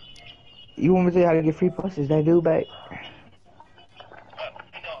 You want me to tell you how to get free pluses? That dude back?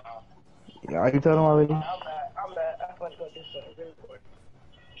 Yeah, you told him already? I'm gonna go this way really quick.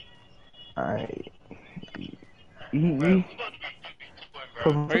 Alright. You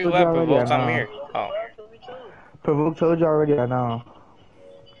Provoke Where told you you at, already, I Provoke? I'm know. here. Oh. Provoke told you already, I know.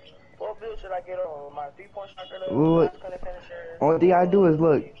 What build should I get on? My 3-point striker? Look, all thing I do is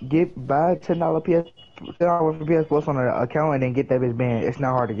look, buy $10 $10 for PS Plus on an account and then get that bitch banned. It's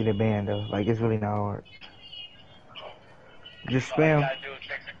not hard to get it banned though. Like it's really not hard. Just spam.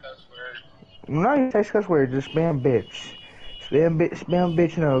 Not even text cuss word. Just spam bitch. Spam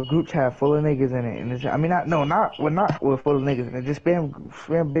bitch in a group chat full of niggas in it. And it's, I mean, not with full of niggas in it. Just spam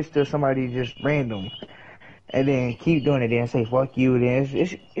bitch to somebody just random. And then keep doing it. Then say fuck you. Then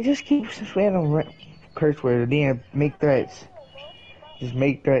it just keeps random curse words. Then make threats. Just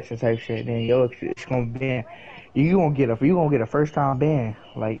make threats and type shit. Then yo, it's gonna ban. You gonna get a first time ban.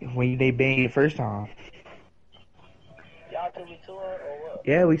 Like when they ban you the first time. Y'all 2v2 or what?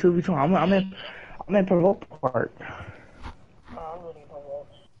 Yeah, we 2v2. I'm in Provoke Park. I'm really Provoke.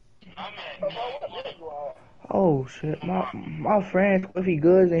 What build you on? Oh shit, my friend Squiffy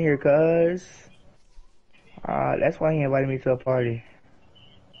Goods in here, cuz. That's why he invited me to a party.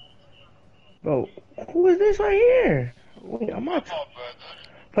 Bro, who is this right here? Wait, I'm not.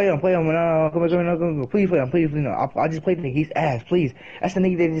 Play him, no, come on, please play him, please, no. I just played the nigga, he's ass, please. That's the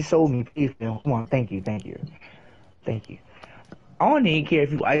nigga that just sold me, please play him. Come on, thank you. I don't even care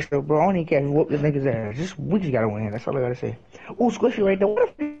if you ice up, bro. I don't even care if you whoop this nigga's ass. We just gotta win. That's all I gotta say. Oh, Squishy right there.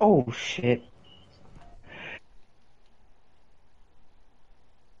 What the oh shit.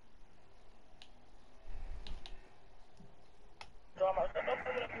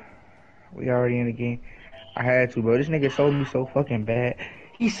 We already in the game. I had to, bro. This nigga sold me so fucking bad.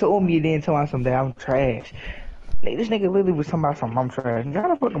 He sold me and then told me something that I'm trash. This nigga literally was talking about something I'm trash. How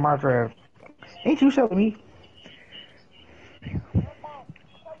the fuck am I trash? Ain't you selling me?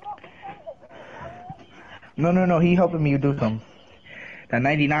 No. He helping me do something. That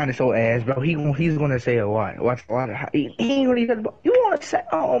 99 is so ass, bro. He's gonna say a lot. Watch. He ain't really. You wanna say?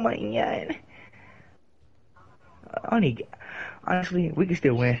 Oh my god. Honestly, we can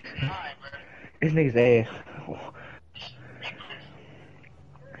still win. This nigga's ass.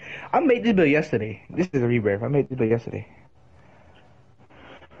 I made this build yesterday. This is a rebirth. I made this build yesterday.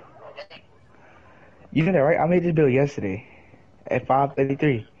 You know that, right? I made this build yesterday at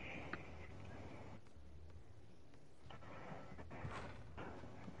 5:33.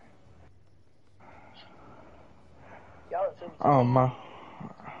 Y'all are too. Oh my.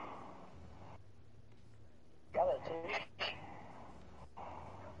 Y'all are too.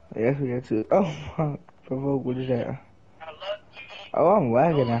 Yes, we got to. Oh my. Provoke, what is that? Oh, I'm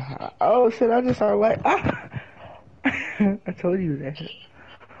lagging now. Oh shit, I just started lagging. Ah. I told you that.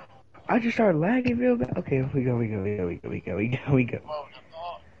 I just started lagging real bad. Okay, we go.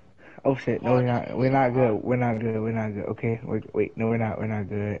 Oh shit, no, we're not. We're not good. We're not good. We're not good. Okay, wait, no, we're not. We're not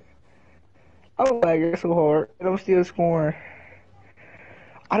good. I'm lagging so hard, and I'm still scoring.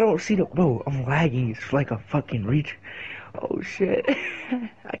 I don't see the bro. I'm lagging. It's like a fucking reach. Oh shit,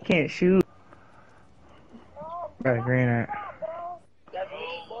 I can't shoot. Got a grenade. That's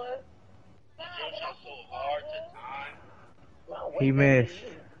me, boy. He missed.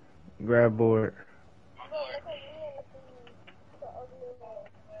 Grab board.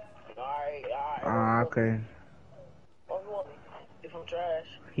 Alright. Okay. If I'm trash.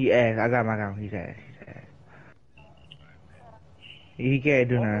 He asked. I got my gun. He's ass. He's ass. He can't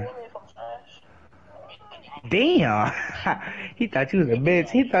do nothing. If I'm trash. Damn! He thought you was a bitch.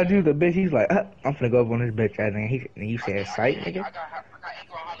 He thought you was a bitch. He's like, I'm finna go up on this bitch right now. And you said sight, nigga?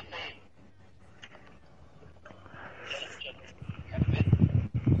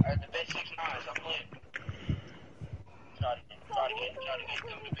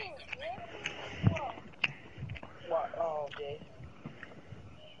 What? Oh, okay.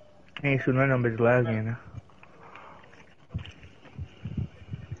 I ain't shooting none of them bitches last game now.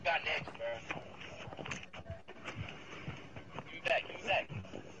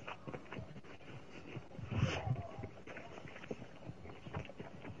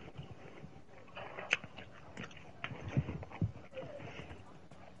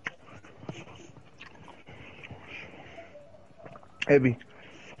 Heavy.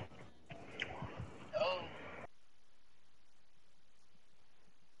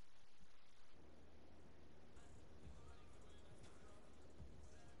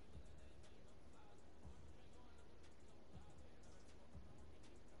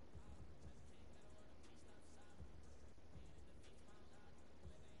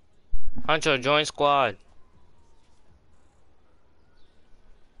 Huncho, join squad.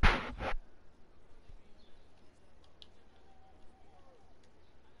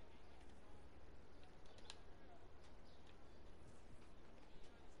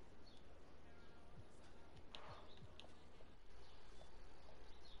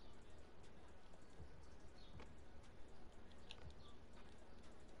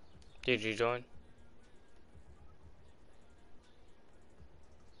 Did you join?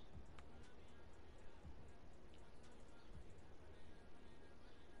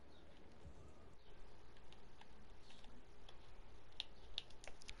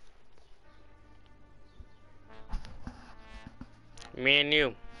 Me and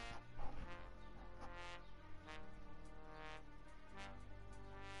you.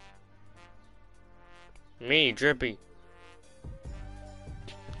 Me, Drippy.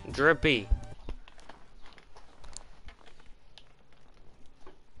 Drippy.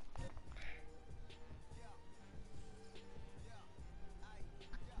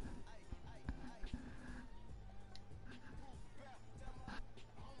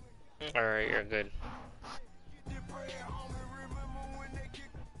 Alright, you're good.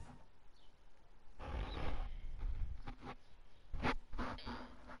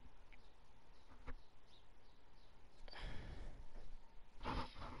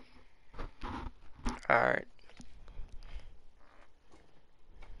 Alright.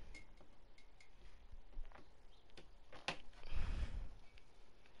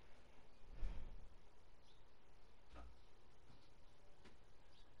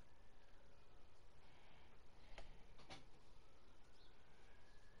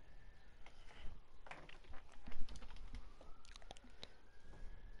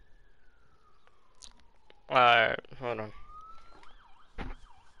 Alright, hold on.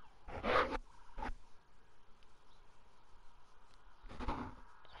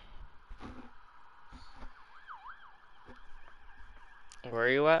 Where are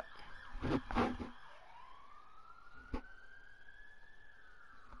you at?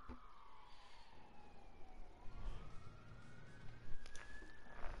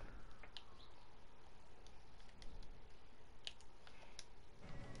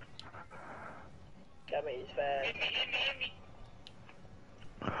 That made it fast.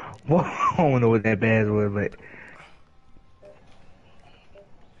 Well, I don't know what that bad was, but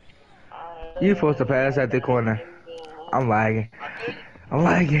you supposed to pass at the corner. I'm lagging. I'm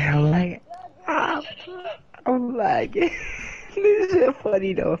lagging. Ah, I'm lagging. This is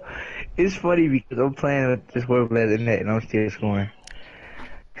funny though. It's funny because I'm playing with this word letter net and I'm still scoring.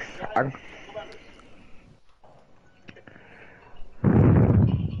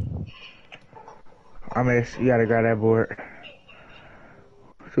 I mean, you gotta grab that board.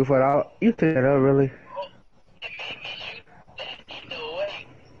 2 foot out. You took that up, really?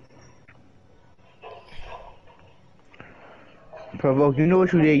 Provoke, you know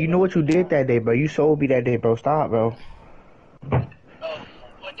what you did? You know what you did that day, bro. You sold me that day, bro. Stop, bro.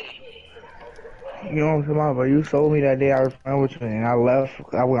 You know what I'm talking about, bro? You sold me that day I was playing with you, and I left.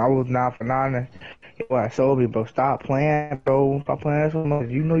 I was 9 for 9. And I sold me, bro. Stop playing, bro. Stop playing so much.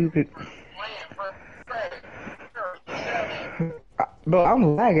 You know you could. Bro,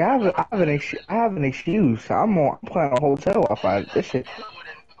 I'm lagging. I have an excuse. I'm playing on hotel Wi-Fi. This shit.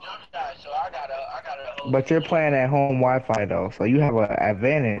 But you're playing at home Wi-Fi though, so you have an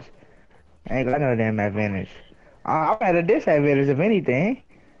advantage. I ain't got no damn advantage. I'm at a disadvantage if anything.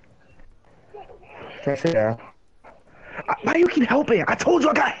 That's it. Why you keep helping? I told you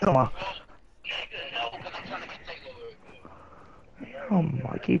I got him.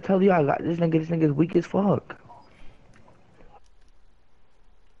 I keep telling you I got this nigga. This nigga's weak as fuck.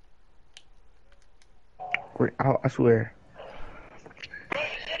 I swear.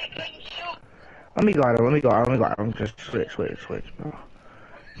 Let me guard him. Let me guard him. Just switch, bro.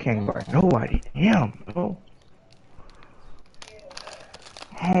 Can't guard nobody. Damn, bro.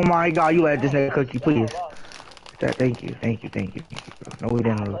 Oh my god, you let this nigga cook you, please. Thank you, bro. No, we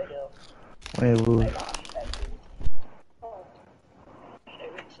didn't lose. We didn't lose.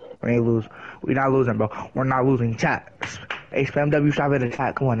 We ain't lose. We not losing, bro. We're not losing. Chat. Hey, spam W shop in the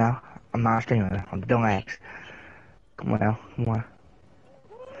chat. Come on now. I'm not streaming. Don't ask. Come on now. Come on.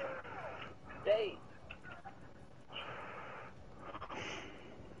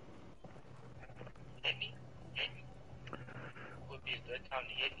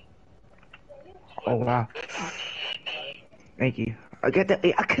 Oh wow. Thank you. I get that.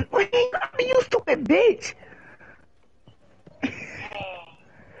 I can. Wait, you stupid bitch.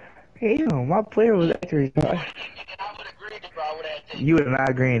 Damn, my player was actually. You was not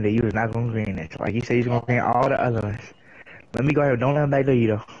agreeing that. You was not gonna green it. Like you said, you was gonna green all the other ones. Let me go ahead. Don't let him back to you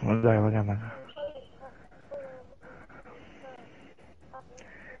though. Let me go ahead. Look at my.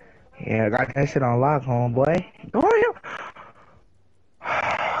 Yeah, I got that shit on lock, homeboy. Go ahead.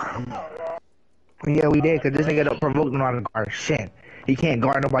 Yeah, we did, cause this nigga don't provoke no other guard shit. He can't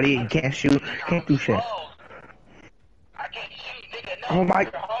guard nobody, he can't shoot, can't do shit. Oh my.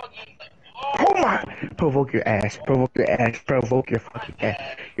 Oh my. Provoke your ass, provoke your ass, provoke your fucking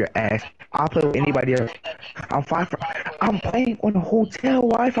ass, your ass. I'll play with anybody else. I'm playing on a hotel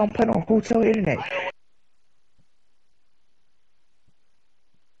Wi-Fi, I'm playing on hotel internet.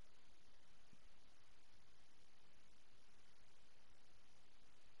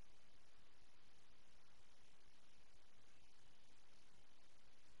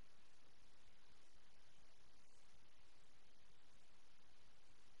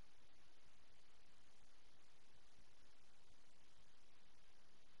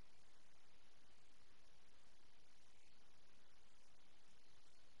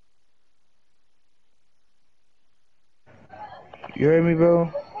 You heard me,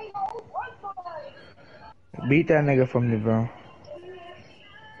 bro? Beat that nigga from me, bro.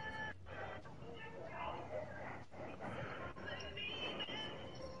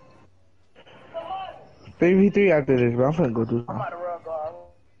 3v3 after this, bro. I'm finna go do something.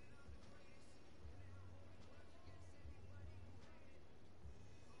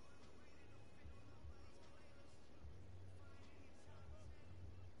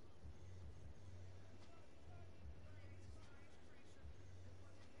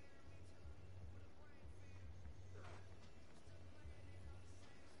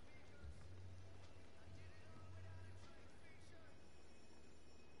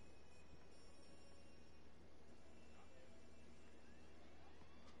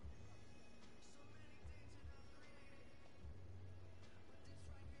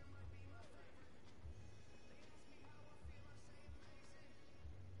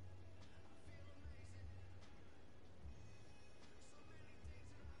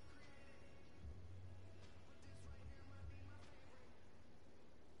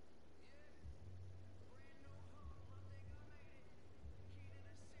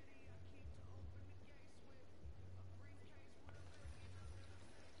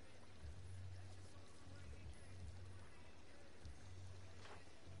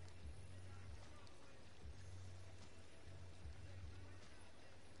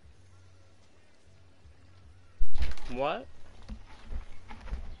 What?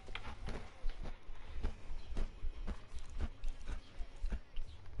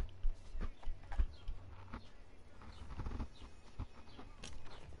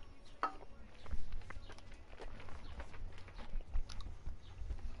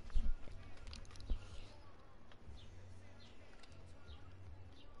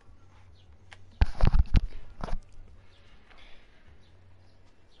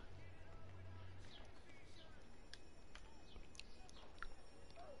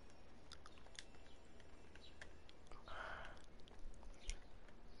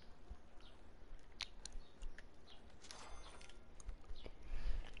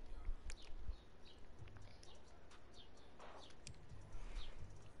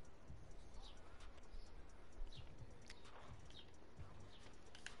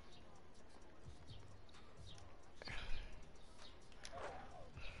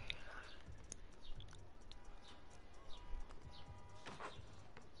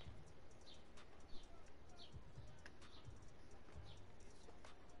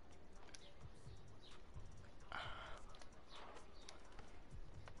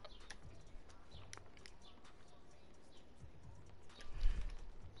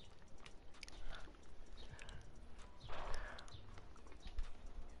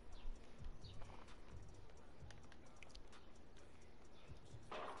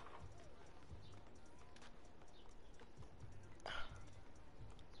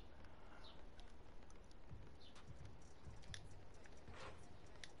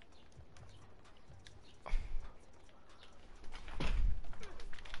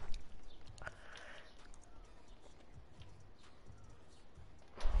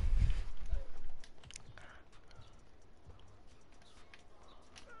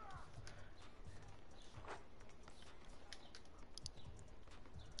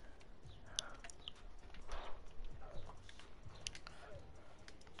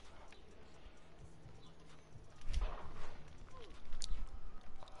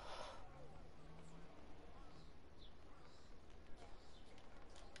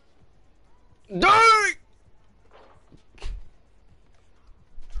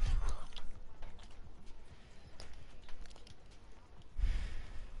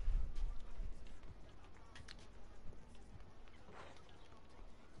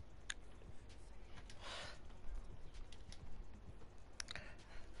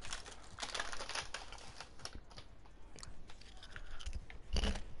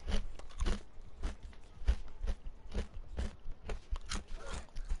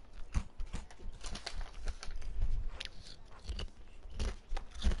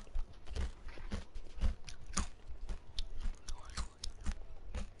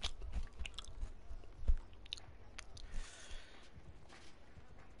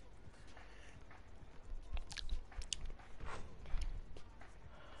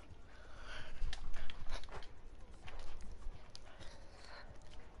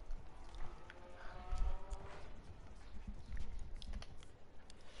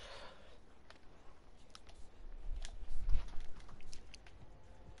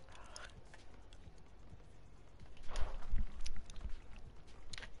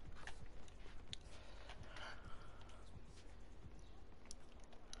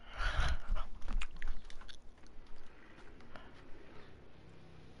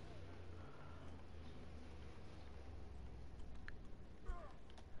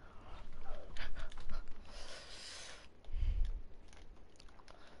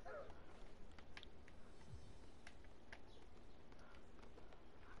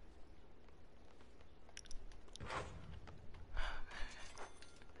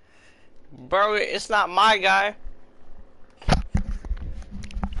 Bro, it's not my guy.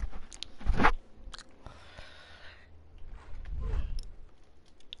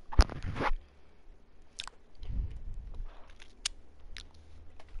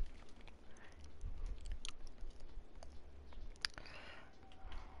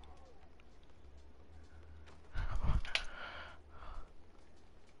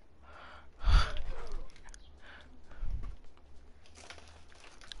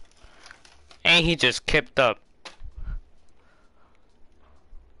 And he just kipped up.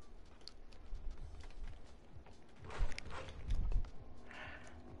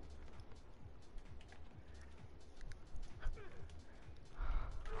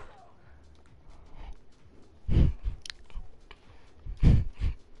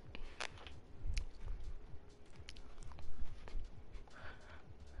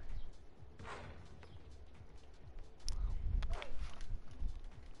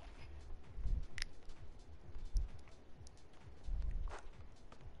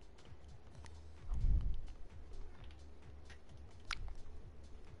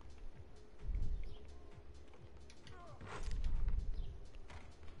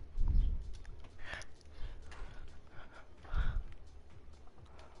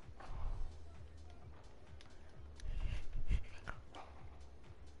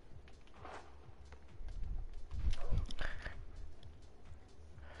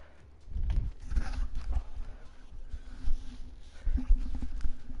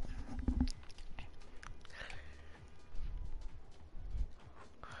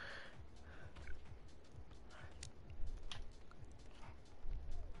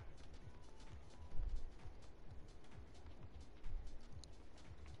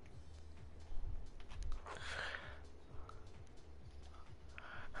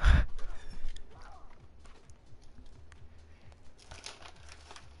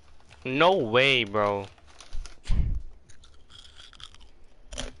 No way, bro.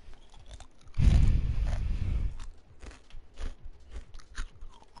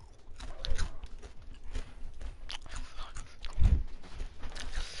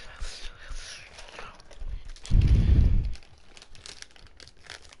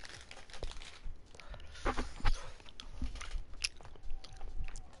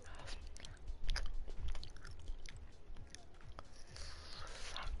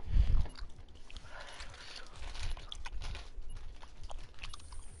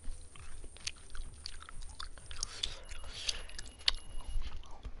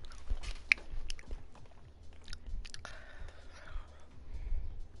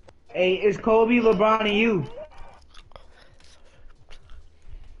 Hey, it's Kobe, LeBron, and you.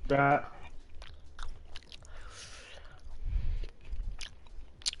 Right.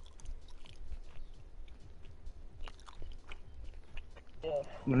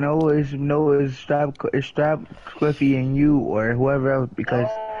 No, it's Strap, Cliffy, and you, or whoever else. Because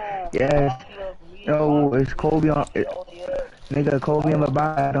yes, no, it's Kobe on. Nigga, Kobe and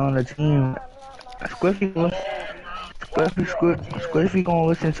LeBron on the team. Squiffy, Squiffy gonna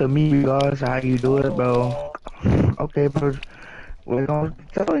listen to me regardless of how you do it, bro. Okay, bro. We're gonna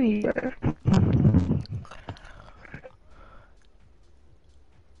tell you.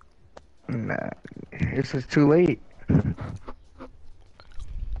 Nah, it's just too late.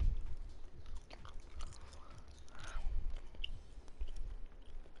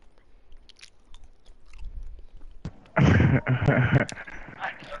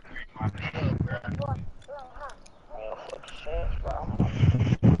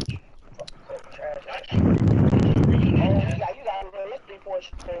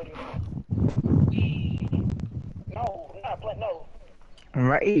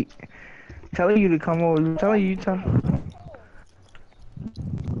 Right. Telling you to come over. Telling you to.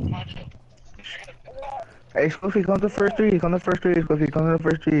 Hey, Squiffy, come to the first three. Come to the first three. Squiffy, come to the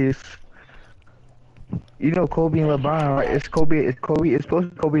first three. You know Kobe and LeBron, right? It's Kobe. It's Kobe. It's supposed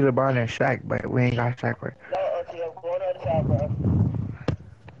to be Kobe, LeBron, and Shaq, but we ain't got Shaq, right?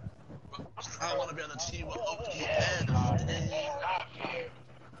 I want to be on the team with OTN.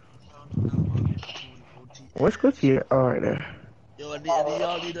 What's Squiffy? Oh, right there. Yo, I need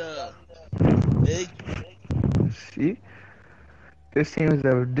y'all need a big. See? This is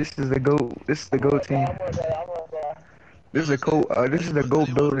the GOAT. This is the GOAT team. This is the GOAT. This is the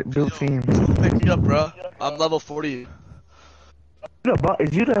GOAT build team. Pick me up, bro. I'm level 40.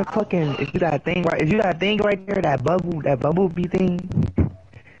 Is you that thing right? Is you that thing right there? That bumblebee thing?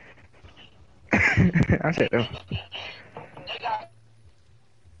 I said no.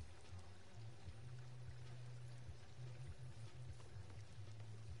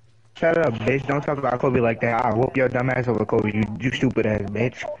 Shut up, bitch. Don't talk about Kobe like that. I'll whoop your dumb ass over Kobe, you stupid ass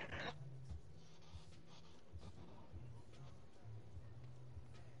bitch.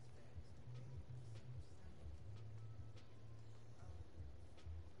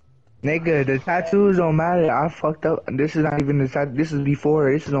 Nigga, the tattoos don't matter. I fucked up. This is not even the tattoo. This is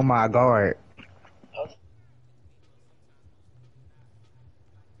before. This is on my guard.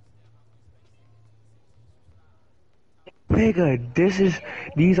 Nigga,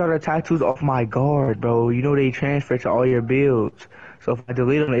 these are the tattoos off my guard, bro. You know they transfer to all your builds. So if I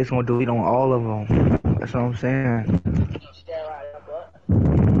delete them, it's gonna delete on all of them. That's what I'm saying.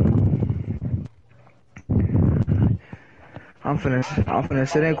 I'm finna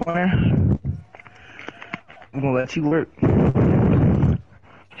sit in the corner. I'm gonna let you work.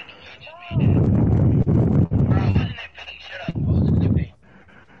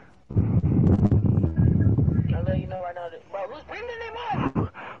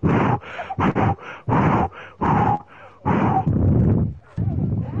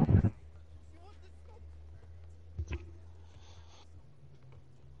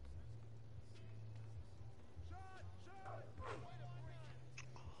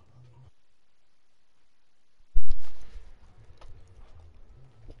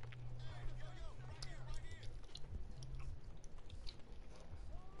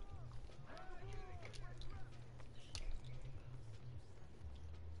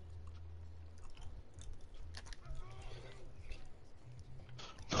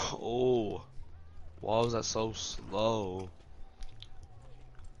 Oh, why was that so slow?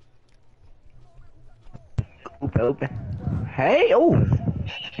 Open. Hey, oh,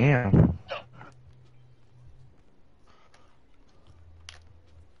 damn.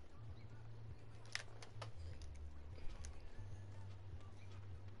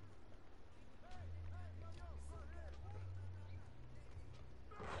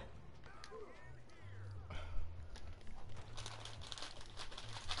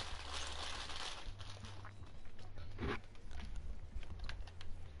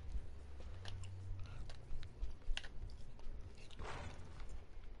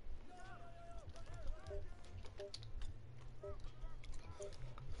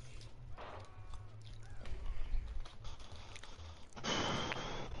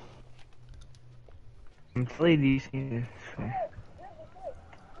 I'm telling these things.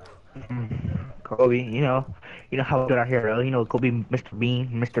 Kobe, you know how we do it out here, bro. You know Kobe,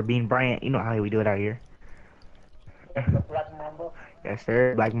 Mr. Bean Bryant. You know how we do it out here. Yes,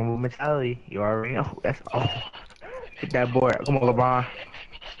 sir. Black Mamba mentality. You already know. That's all. Hit that board. Come on, LeBron.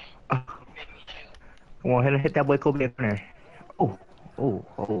 Come on, hit that boy Kobe in there. Oh, oh,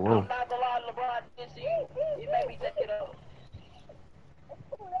 oh, oh. I'm not gonna lie, LeBron did see you. He made me take it up.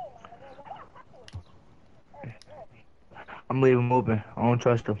 I'm leaving him open. I don't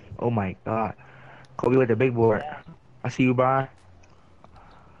trust him. Oh my god. Kobe with the big board. I see you, Brian.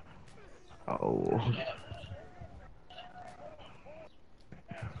 Oh.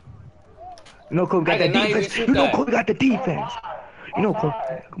 You know Kobe got that defense. You know Kobe got the defense. You know Kobe.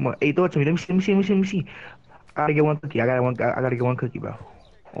 Come on, hey, throw it to me. Let me see. I gotta get one cookie. I gotta get one cookie, bro.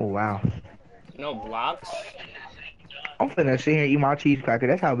 Oh wow. No blocks. I'm finna sit here and eat my cheese cracker.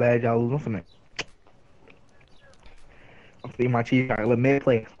 That's how bad y'all lose. I'm finna eat my cheese cracker. Let me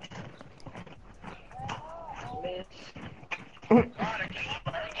play.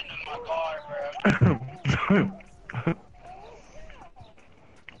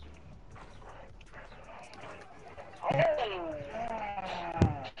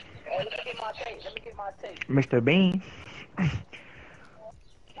 Mr. Bean. I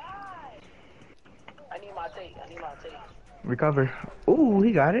need my tape. Recover. Ooh,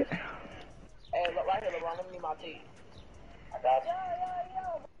 he got it. Hey, look right here, LeBron. Let me need my tape. I got you.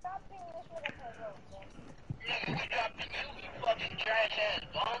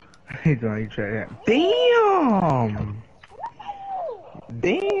 He's going to try that. Damn.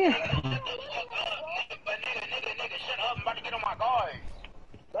 Damn. Nigga, shut up. I'm about to get on my guard.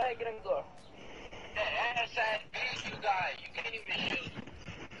 Go ahead, get in the door. That ass bitch you got. You can't even shoot.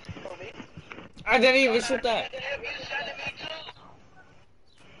 For me? I didn't even shoot that.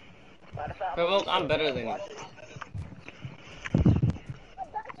 Provoke, I'm better than you.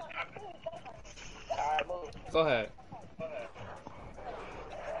 Go ahead.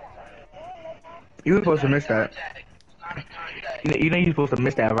 You were supposed to miss that. You know you're supposed to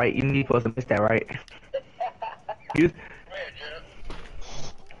miss that, right? You know you're supposed to miss that, right? You.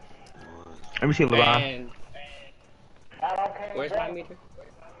 Let me see LeBron. Where's my meter?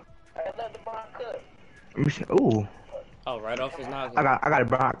 Let me see. Ooh. Oh, right off his noggin. I got it,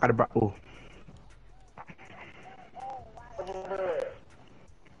 bro. Ooh.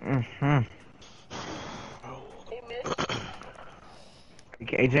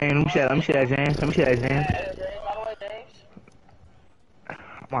 Okay, James. Let me see that, James. Oh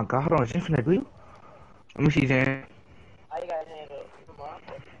my God, hold on. James finna do you? Let me see, James.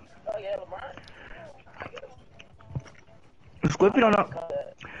 Squiffy don't know.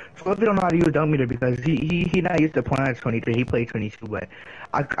 Squiffy don't know how to use dunk meter because he not used to playing at 23. He played 22, but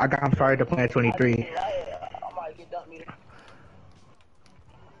I got him started to play at 23.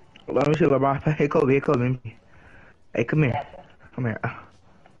 Let me see LeBron. Hey Kobe, hey come here, come here.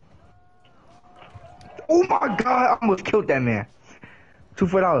 Oh my God! I almost killed that man. $2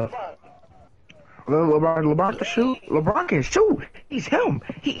 for $1. LeBron can shoot. LeBron can shoot. He's him.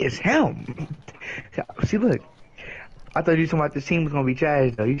 He is him. See, look. I thought you talking about this team was gonna be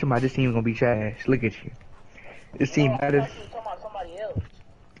trash though. You talking about this team was gonna be trash. Look at you. This team better.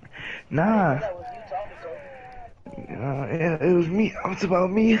 Nah. Yeah, it was me. It's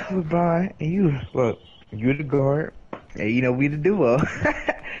about me, LeBron, and you. Look, you the guard, and you know we the duo.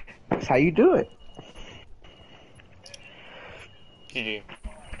 That's how you do it. GG.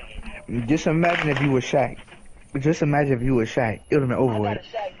 Just imagine if you were Shaq. Just imagine if you were Shaq. It would have been over with.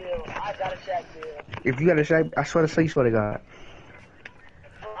 I got a Shaq bill. If you got a Shaq, I swear to say, you swear to God.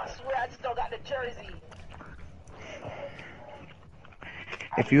 I swear I just don't got the jersey.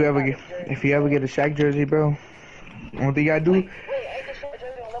 If you ever get a Shaq jersey, bro, one thing you gotta do. Wait, ain't the Shaq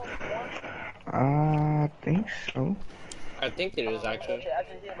jersey on level 21? I think so. I think it is actually. Okay, I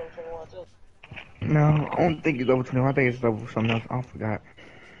just hit level 21 too. No, I don't think it's level 21. I think it's level something else. I forgot.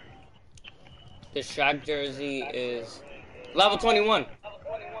 The Shaq jersey is level 21.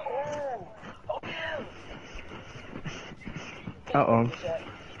 Uh-oh.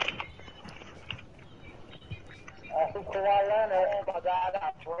 Oh my God, I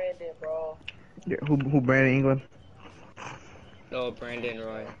got Brandon, bro. Yeah, who Brandon England? No, Brandon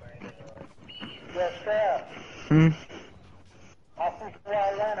Roy. Yes, sir. I think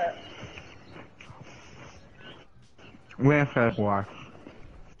Kawhi Leonard. Where's that Kawhi?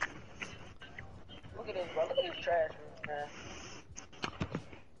 Look at this, bro. Look at this trash, man.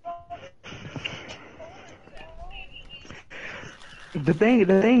 The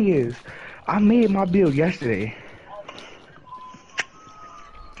thing is, I made my build yesterday.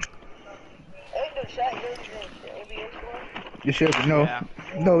 Ain't the Shaq jersey in the NBA store? You should no, Yeah.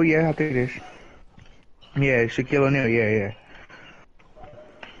 no, yeah, I think it is. Yeah, Shaquille O'Neal, yeah.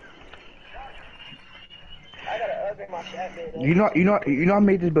 I gotta upgrade my Shaq bill, though. You know, I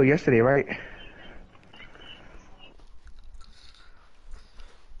made this build yesterday, right?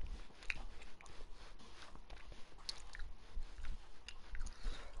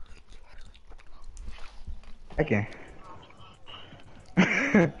 Okay.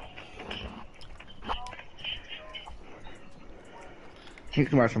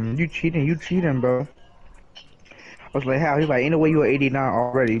 He's about some, you cheating, bro. I was like, how? He's like, ain't no way you were 89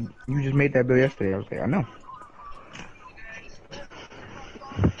 already. You just made that bill yesterday. I was like, I know.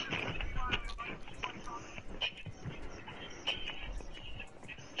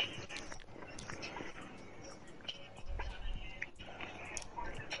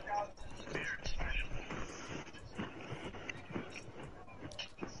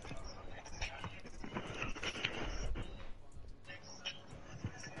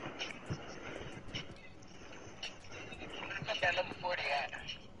 That number 40 at.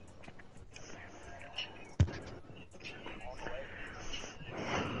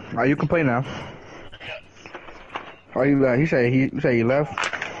 Oh, you can play now. Oh, you he said he left.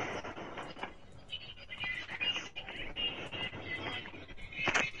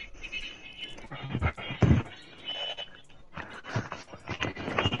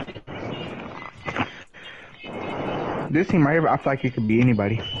 This team right here, I feel like it could be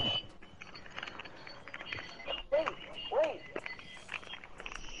anybody. Wait.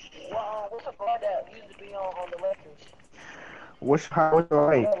 Wow, what's a guard that used to be on the Lakers? What's your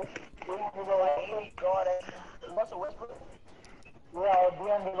height? Russell Westbrook? Yeah,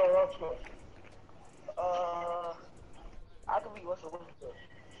 D'Angelo Russell. I could be Russell Westbrook.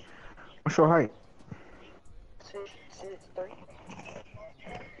 What's your height? 6'3".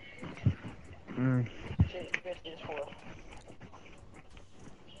 6'4".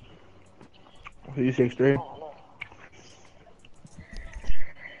 You 6'3"?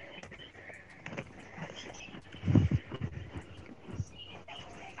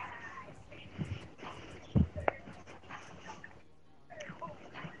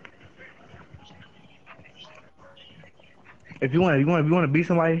 If you want to beat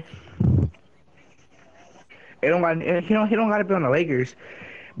somebody, he don't gotta be on the Lakers,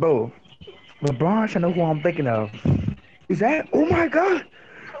 bro. LeBron should know who I'm thinking of. Is that? Oh my God!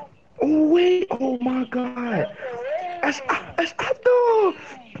 Oh wait! Oh my God! That's Abdul.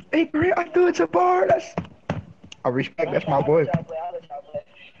 Hey, great Abdul, it's a bar. I respect. That's my boy.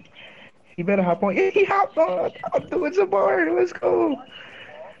 He better hop on. Yeah, he hopped on. Abdul, it's a bar. Let's go.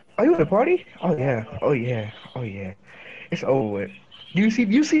 Are you at a party? Oh yeah. Oh yeah. Oh yeah. It's over with. Do you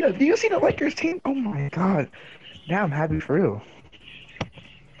see the Lakers team? Oh my god. Now I'm happy for real.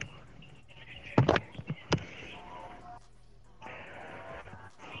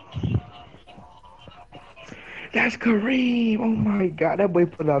 That's Kareem. Oh my god. That boy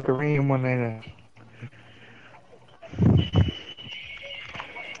put out Kareem on that.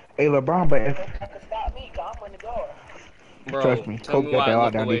 Hey LeBron, but if Stop me, 'cause I'm in the guard. trust Bro, me, tell Kobe me got why that I all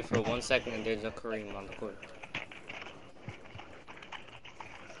look down away for defense. 1 second and there's a Kareem on the court.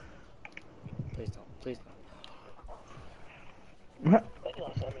 Please don't. Please don't. They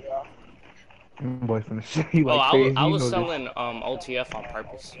gonna send me off. Boy's finna show you Oh, like crazy. I You was know this. selling OTF on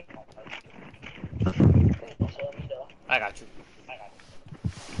purpose. They gonna send me though. I got you.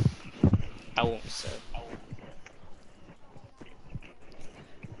 I won't sell.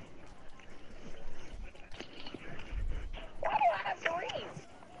 Why do I have Kareem?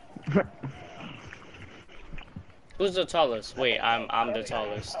 Who's the tallest? Wait, I'm the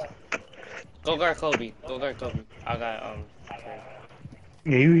tallest. Go guard Kobe. Go guard Kobe. I got okay.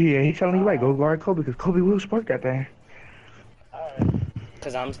 Yeah, he's telling you right. Go guard Kobe because Kobe will spark that thing.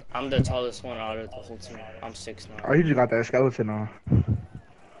 Cause I'm the tallest one out of the whole team. I'm 6'9". Oh, you just got that skeleton on.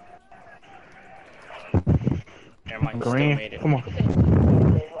 Never mind, you still Kareem, made it. come on.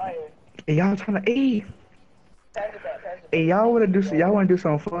 Hey, y'all trying to Hey, y'all wanna do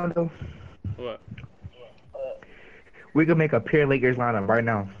something fun though? What? We could make a pure Lakers lineup right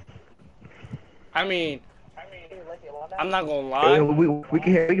now. I mean, I'm not gonna Hey, lie. we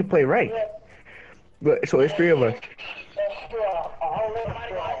can play right. But so it's 3 of us.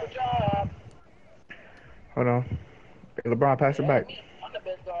 Hold on. Hey, LeBron, pass it back. I'm the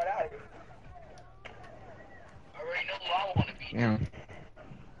best guard out here. I already know who I want to be. Yeah.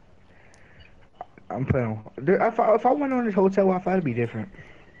 I'm playing. If I went on this hotel Wi-Fi, it'd be different.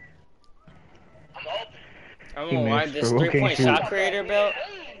 I'm He gonna lie. missed, This bro. Okay, 3-point shoot. shot creator build.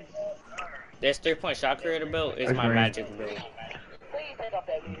 This 3-point shot creator build is That's my green. magic build. Please take off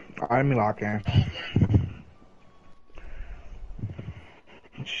that video. Alright, let me lock in.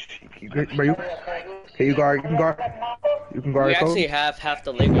 Bro, you can guard. You can guard. We Kobe? actually have half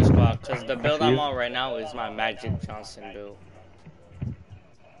the Lakers spot because the build see I'm it. on right now is my Magic Johnson build.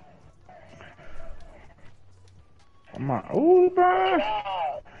 Come on. Ooh, bro.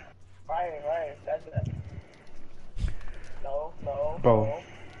 Right. That's it. No. Bro.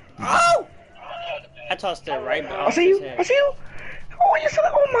 Oh! I tossed it right I off see his you. head. I see you. Oh, you said.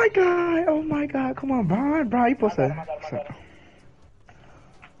 Oh my god. Oh my god. Come on, Brian. Brian, you supposed to.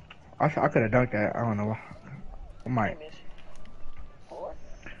 I could have dunked that. I don't know. I might.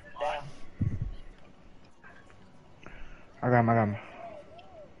 I got him.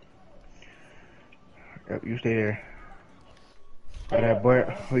 Yep, you stay there. Got that boy.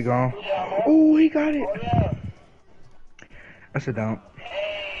 We gone. Ooh, he got it. That's a dunk.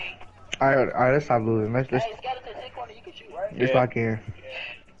 Alright, let's stop losing. Let's lock in.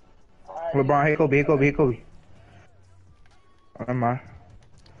 LeBron, hey Kobe. Oh, never mind.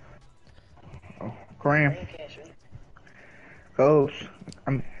 Oh, Kareem. Coach.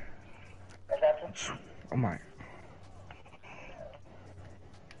 Oh my.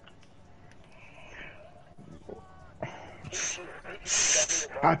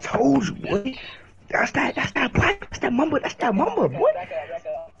 I told you, boy. That's that mumble, boy.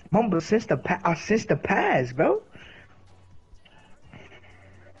 Mumble since the pass, bro.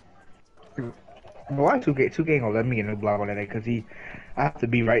 Why 2K ain't gonna let me get no block on that because I have to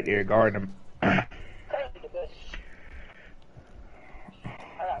be right there guarding him. I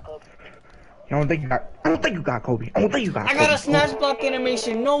don't think you got Kobe. I got a snatch block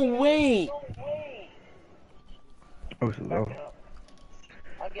animation. No way. Oh, so low.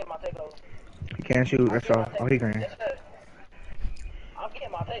 I'll get my takeover. He can't shoot. That's all. Oh, he can. I'm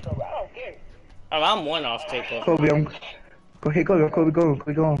getting my takeover. I don't care. Oh, I'm one off takeover. Kobe, Kobe,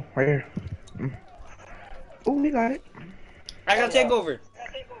 go right here. Oh, he got it. I got takeover.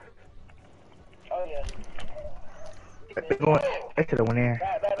 Oh yeah. That should have went in. Right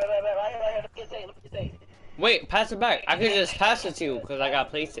here. Look at the Wait, pass it back. I could just pass it to you because I got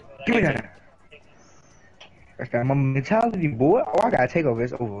placed it. Give me that. That's that mama mentality, boy. Oh, I gotta take over.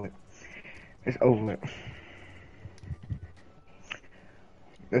 It's over with.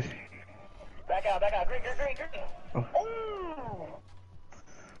 Back out. Green.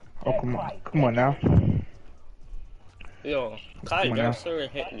 Oh, come on now. Yo, Kai Drexler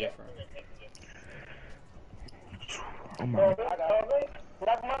hit different. Oh my.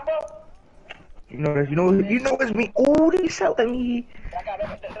 You know it's me. Oh, they selling me.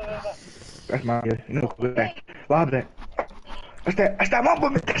 That's my. You know, good back. Lob that. That's that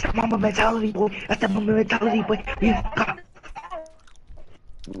mamba mentality, boy. That's that mamba mentality, boy.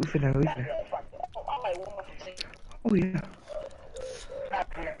 We finna. Oh yeah.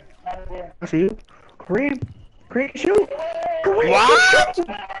 I see you. Kareem, shoot. What? Shoot.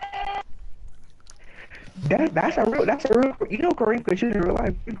 That's a real. You know, Kareem could shoot in real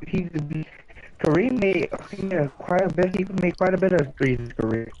life. Kareem made quite a bit. He made quite a bit of threes in his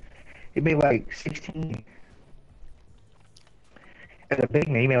career. He made like 16. As a big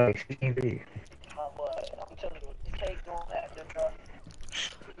man, he made like 16 threes.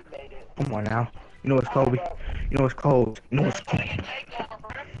 Come on now. You know it's Kobe. You know it's Kobe. You know it's Kobe.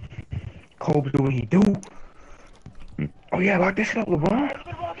 Kobe do what he do. Oh yeah, lock this shit up, LeBron.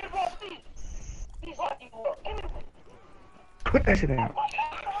 Put that shit down.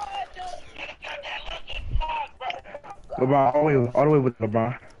 LeBron, all the way with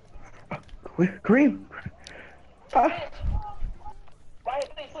LeBron. Kareem. I'm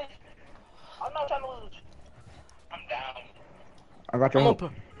not trying to lose. I'm down. I got your hope.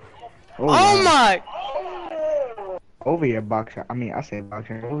 Oh my! Over here, boxer. I mean, I said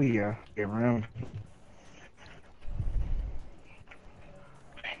boxer. Over here, get around.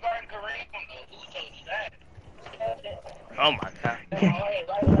 Oh my god.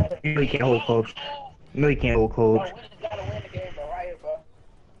 You know you can't hold Kobe. You know you can't hold Kobe.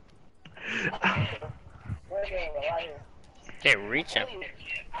 Can't reach him.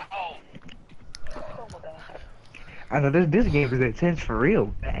 I know this game is intense for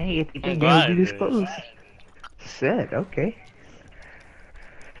real. Dang, if you think glad it'll be it this is. close. Set, okay.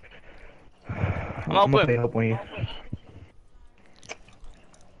 I'm gonna open. play up on you.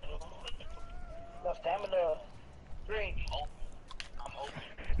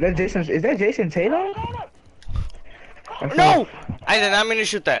 Is that Jason Tatum? No! I did not mean to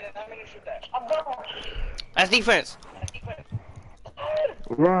shoot that. That's defense.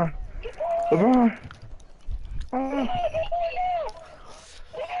 LeBron.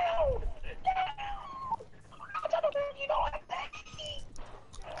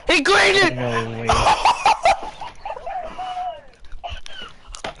 He graded! No way.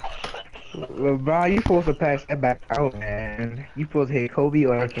 LeBron, you supposed to pass that back out, man. You supposed to hit Kobe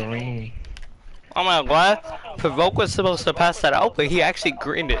or Kareem. Oh my god. Provoke was supposed to pass that out, but he actually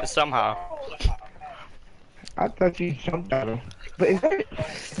greened it somehow. I thought you jumped at him. But is that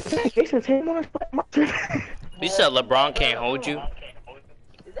Jason Tatum on his spot? You said LeBron can't hold you?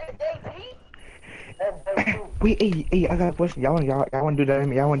 Wait, hey, I got a question. Y'all wanna do that?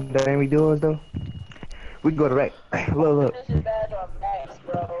 Y'all wanna do that we duos though? We can go to rec. Look.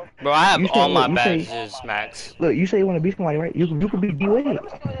 Bro, I have all my you badges, Max. Look, you say you wanna be somebody, right? You could be D Wade.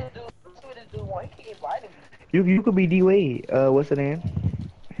 You could be D Wade. What's the name?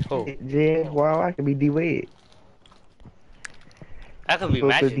 Who? Yeah, wow, I could be D Wade. That could be So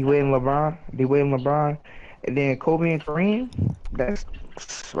Magic. D Wade and LeBron, and then Kobe and Kareem. That's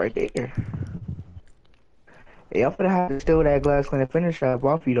right there. Hey, I'm finna have to steal that glass cleaner finish up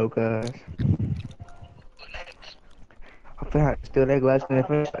off you though, cuz. I'm finna have to steal that glass cleaner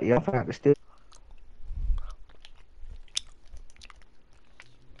finish up. Yeah, I'm finna have to steal.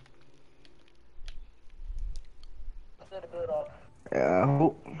 I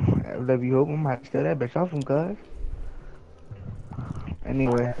hope. I love you, hope. I'm gonna have to steal that bitch off him, cuz.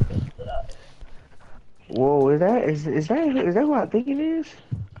 Anyway. Whoa, is that who I think it is?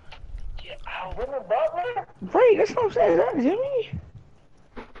 Right, that's what I'm saying. Is that Jimmy?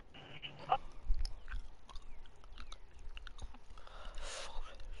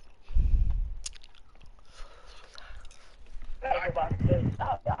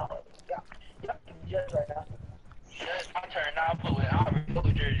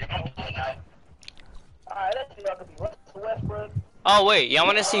 Oh wait, y'all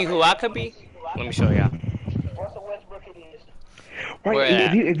wanna see who I could be? Let me show y'all. Right,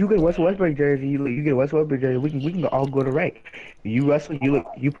 if you get a Russell Westbrook jersey, you get a Russell Westbrook jersey, we can all go to rec. You Russell,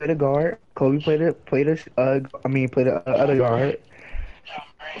 you play the guard. Kobe play the other guard.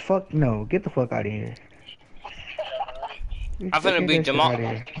 Fuck no, get the fuck out of here. I'm finna be Jamal.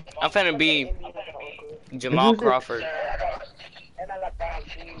 I'm finna be Jamal Crawford.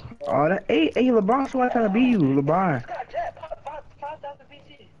 Oh, hey, LeBron, somebody trying to be you, LeBron.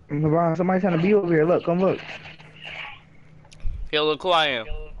 LeBron, somebody trying to be over here. Look, come look. Yo, look who I am.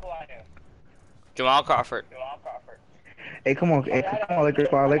 Jamal Crawford. Hey, come on, Lakers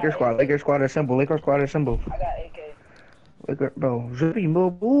squad assemble. Bro, Zippy,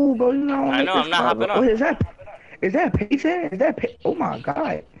 bro, you know. I know, I'm not hopping up. Is that Payson? Oh my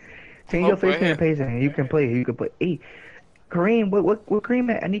God. Change your face to Payson. You can play. Hey, Kareem, what Kareem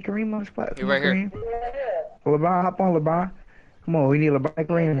at? I need Kareem on the spot. You right here. LeBron, hop on, LeBron. Come on, we need LeBron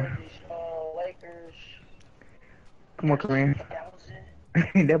Kareem. Lakers. Come on, Kareem.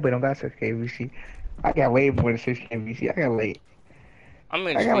 1,000. That boy don't got 6K VC. I got way more than 6K VC. How I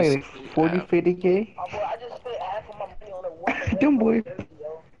much got VC like do you 40, have? 50K. Oh, boy, I just spent half of my money on a one. Them boys.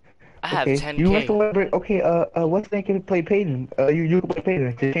 I have Okay, you want to 10K. elaborate? Okay, what's the name can play Peyton? You can play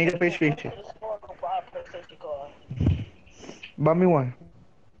Peyton. Just change the registration. Buy me one.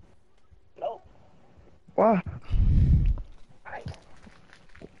 Nope. Why?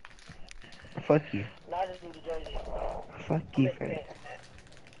 Fuck you. No, I just need the jersey. Fuck you, fam.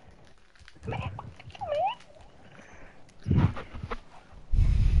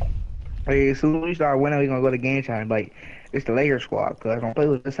 Hey, as soon as we start winning, we gonna go to game time. Like, it's the Lakers squad, cause don't play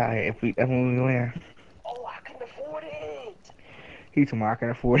with this out here that's when we win. Oh, I can afford it. He's talking about I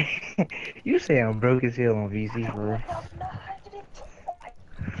can afford it. You say I'm broke as hell on VC, for real.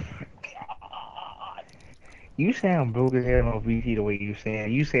 You sound broke as hell on VC the way you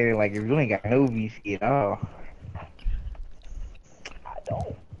saying. You said it like if you ain't got no VC at all. I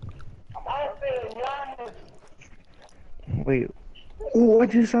don't. I'm Wait. Oh, I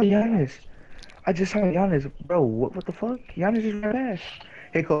just saw Giannis. Bro, what the fuck? Giannis is right past.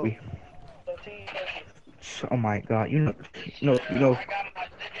 Hey, Kobe. Oh my god, you know,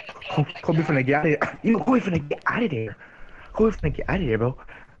 Kobe finna get out of there. You know, Kobe finna get out of there.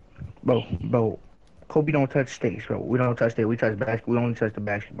 Bro. Kobe don't touch sticks, bro. We don't touch that. We touch basket. We only touch the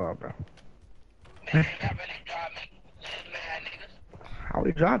basketball, bro. How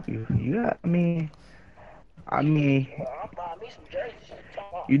we drop you? Yeah, I mean,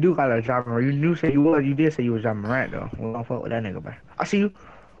 you do gotta drop him. You did say you was dropping Morant though. We don't fuck with that nigga, bro. I see you,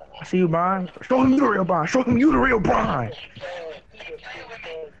 Brian. Show him you the real Brian. Show him you the real Brian.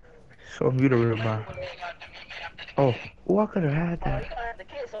 Oh, I could have had that.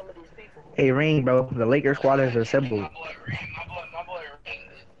 Hey, Ring, bro. The Lakers squad is assembled.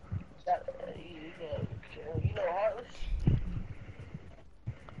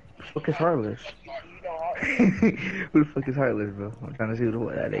 Fuck is Heartless? Who the fuck is Heartless, bro? I'm trying to see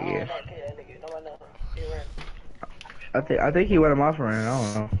who that nigga is. I think he went him off for I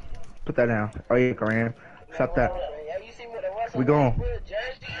don't know. Put that down. Oh yeah, Kareem. Stop that. We going.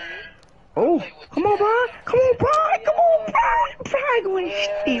 Oh, come on, Brian. Brian going to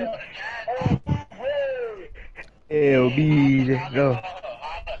steal. LB, no.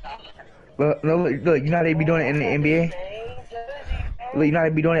 Look, you know how they be doing it in the NBA? Look, you know how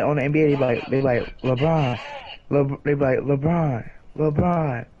they be doing it on the NBA? They be like LeBron. They be like LeBron.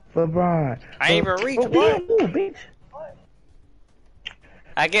 I ain't even reach what? Damn, bitch.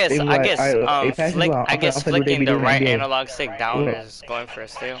 I guess flicking the right analog stick down is going for a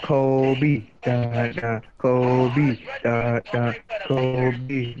steal. Kobe, oh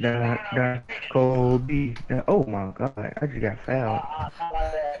my god, I just got fouled.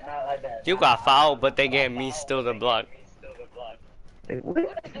 You got fouled, but they gave me still the block.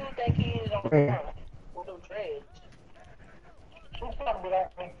 What?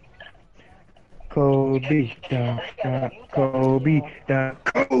 Kobe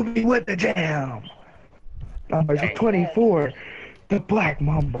with the jam. Number 24, the Black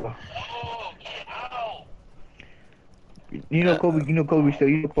Mamba. You know Kobe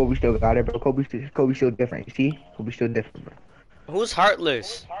still got it, bro. Kobe still different. You see? Kobe still different, bro. Who's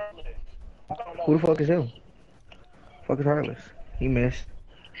Heartless? Who the fuck is him? Fuck is Heartless? He missed.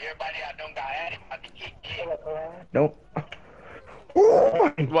 Don't. Oh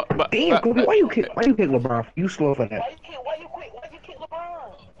my! Damn, Kobe, why you kick LeBron? You slow for that. Why you kick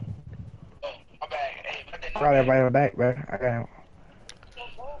LeBron? Right back, bro. I got him.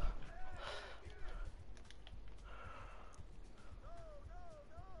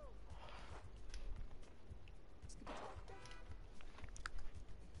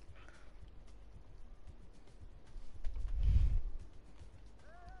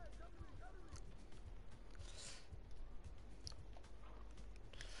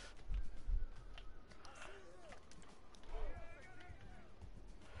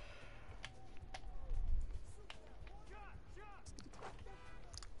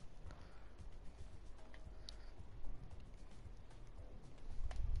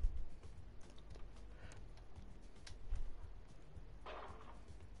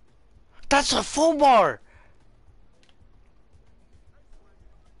 That's a full bar!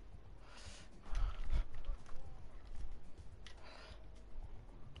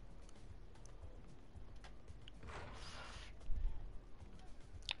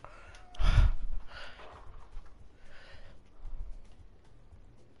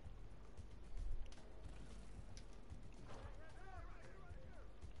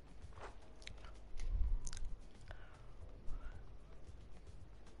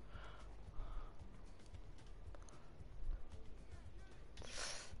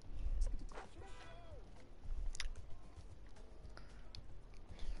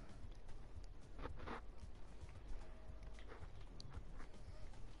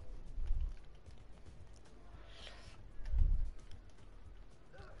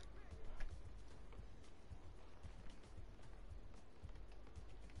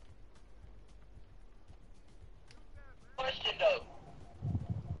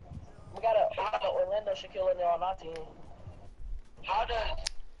 put Shaquille O'Neal on our team. How does...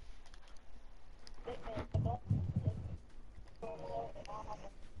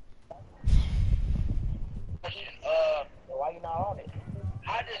 why you not on it?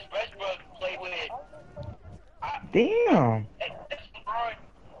 How does Westbrook play with... Damn.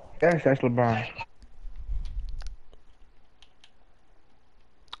 That's LeBron.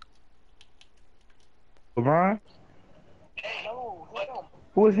 LeBron? No, him.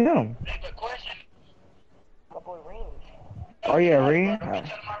 Who is him? The question. My boy Ring. Oh yeah, Ring.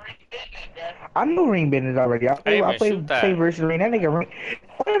 I know Ring business already. I even played shoot that. Play versus Ring. That nigga Ring.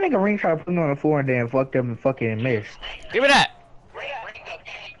 Why that nigga Ring try to put me on the floor and then fucked up and fucking missed? Give me that.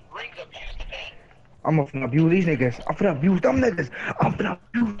 I'm finna abuse these niggas. I'm finna abuse them niggas. I'm finna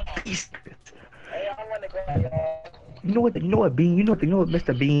abuse these niggas. Hey, I want to grab y'all. You know what, Bean? You know what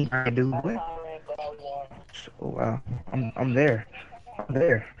Mr. Bean I do, boy? So, I'm there. I'm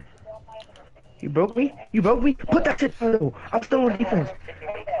there. You broke me? You broke me? Put that shit down. I'm still on defense.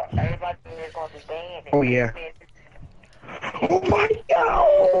 Oh, yeah. Oh, my God.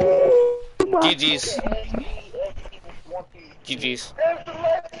 GG's. GG's.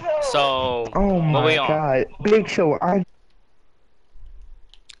 So, Oh, what my we on? God. Big Show,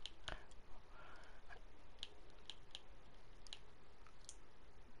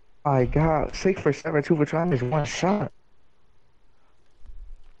 my God, 6 for 7, 2 for 12 is one shot.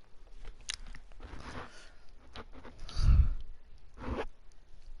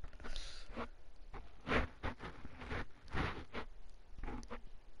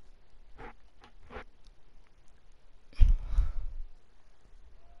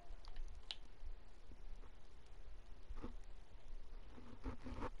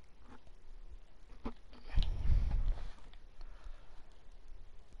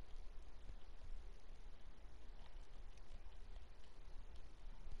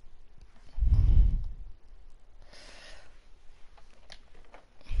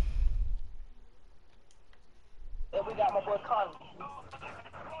 We got my boy Conley.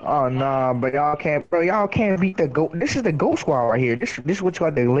 Oh nah, but y'all can't, bro. Y'all can't beat the goat. This is the goat squad right here. This is what you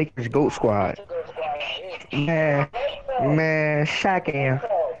call the Lakers goat squad. Man, Shaq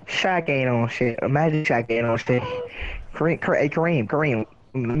ain't on shit. Imagine Shaq ain't on shit. Kareem.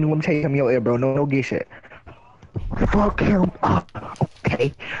 Let me tell you something, yo, bro. No good shit. Fuck him up.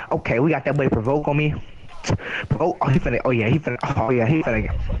 Okay. We got that boy provoke on me. He finna. Oh yeah, he finna.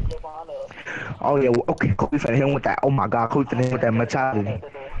 Oh yeah, okay, Kobe finna hit him with that. Oh my God, Kobe finna hit him with that mentality.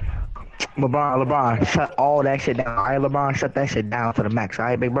 LeBron, shut all that shit down. Alright, LeBron, shut that shit down to the max.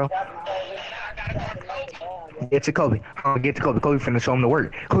 Alright, big bro. Get to Kobe. Get to Kobe. Kobe finna show him the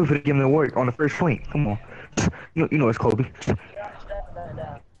work. Kobe finna give him the work on the first swing. Come on. You know it's Kobe.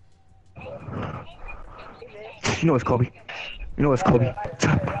 You know it's Kobe.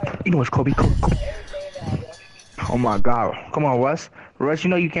 Kobe. Oh my God. Come on, Russ. Russ, you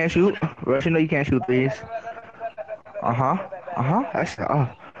know you can't shoot. Russ, you know you can't shoot threes. That's it.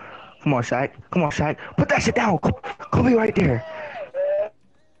 Come on, Shaq. Put that shit down. Kobe right there.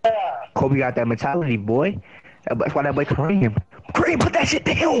 Kobe got that mentality, boy. That's why that boy Kareem, put that shit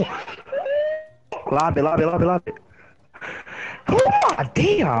down. Lob it. Oh,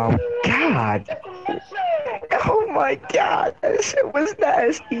 damn. God. Oh my God. That shit was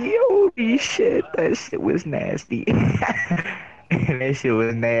nasty. Holy shit. That shit was nasty. That shit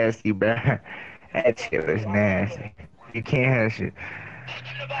was nasty, bro. That shit was nasty. You can't have shit.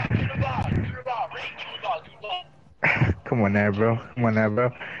 Come on now, bro.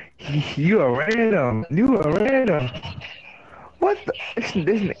 You a random. What the? This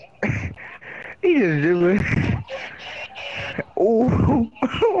nigga. He just doing. Oh.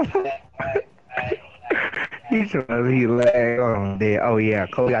 He's trying to be lag on there. Oh yeah,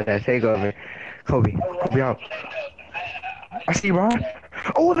 Kobe got that takeover. Kobe out. I see Ron.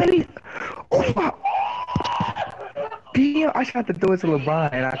 Oh baby. Oh fuck. Damn, I tried to throw it to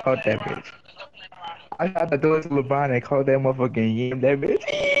LeBron and I caught that bitch. I tried to throw it to LeBron and caught that motherfucking yam that bitch.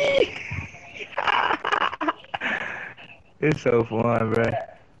 It's so fun, bro.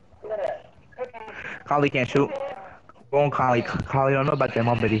 Collie can't shoot. Go on, Collie. Collie don't know about that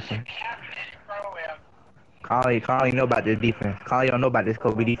mama defense. Collie know about this defense. Collie don't know about this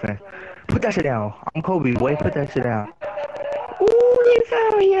Kobe defense. Put that shit down. I'm Kobe, boy. Put that shit down. Ooh,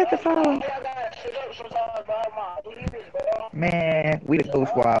 he had the foul. Man, we the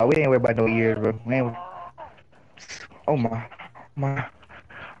Ghost Squad. We ain't worried about no years, bro. Oh my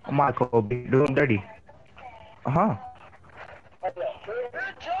Kobe. Do him dirty.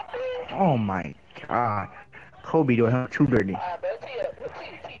 Oh my God. Kobe doing him too dirty.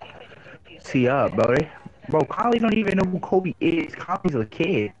 See up, bro. Bro, Collie don't even know who Kobe is. Kobe's a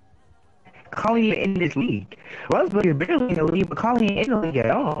kid. Conley even in this league. Westbrook is barely in the league, but Conley ain't in the league at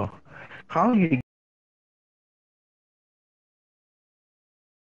all. Conley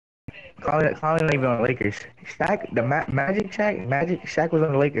not even on the Lakers. Shaq, the Magic Shaq was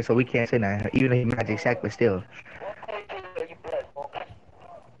on the Lakers, so we can't say that. Even though he Magic Shaq, but still.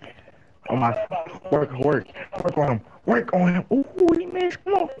 Oh my, work on him. Work on him. Ooh, he missed.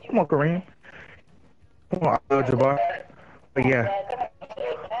 Come on, Kareem. Come on, Jabbar. But yeah.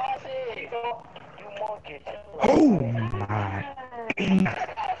 Oh my.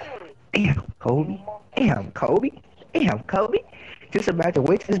 Damn, Kobe. Damn, Kobe. Just imagine,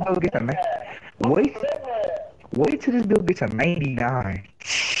 wait till this bill gets a wait till this bill gets a 99.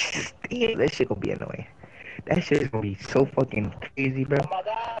 Damn, that shit gonna be annoying. That shit is gonna be so fucking crazy, bro. Oh my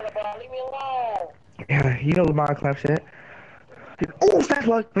God, LeBron, leave me alone. Yeah, you know LeBron clap shit. Oh, that's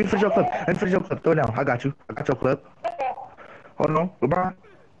what. Let me finish your clip. Throw it down. I got you. I got your clip. Hold on, LeBron.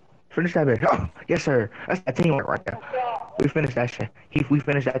 Finish that bitch. Oh, yes, sir. That's that teamwork right there. We finished that shit. We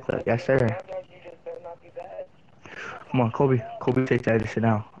finished that clip. Yes, sir. Come on, Kobe. Kobe takes that shit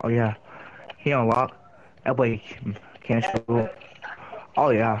down. Oh, yeah. He unlocked. That boy can't shoot. Oh,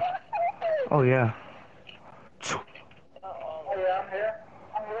 yeah. Oh, yeah.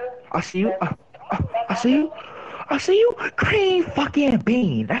 I see you. I see you. Green fucking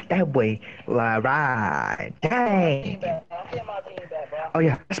bean. That's that boy. Right. Dang. Oh,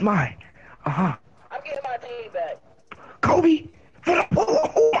 yeah. That's mine. Uh-huh. I'm getting my team back. Kobe.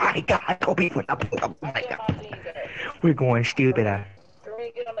 Oh, my God. Kobe. Oh, my God. We're going stupid.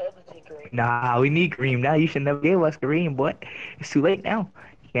 Kareem, get on the other team, Kareem. Nah, we need Kareem now. You should never give us Kareem, boy. It's too late now.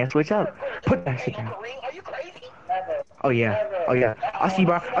 You can't switch up. Put that shit down. Kareem, are you crazy? Oh yeah. Oh yeah. I see you,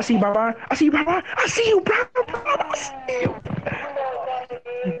 bro. I see you, bro. I see you, bro.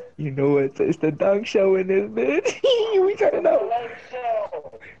 You know what? It's the dunk show in this bitch. We turning up.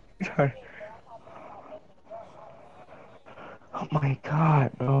 Sorry. Oh my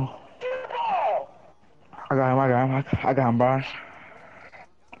God, bro. I got him, bro.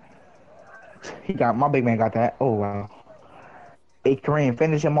 My big man got that. Oh wow. Hey Kareem,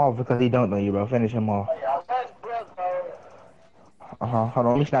 finish him off because he don't know you, bro. Finish him off. Hold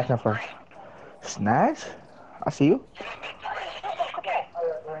on, let me snatch him first. Snatch? I see you.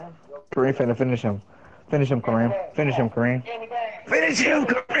 Kareem finna finish him. Finish him, Kareem. Finish him, Kareem. Finish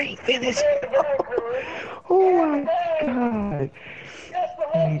him. Oh my God.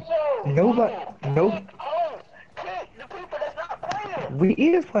 No. We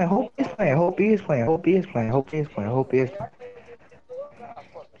is playing. Hope is playing.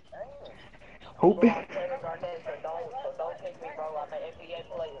 Hope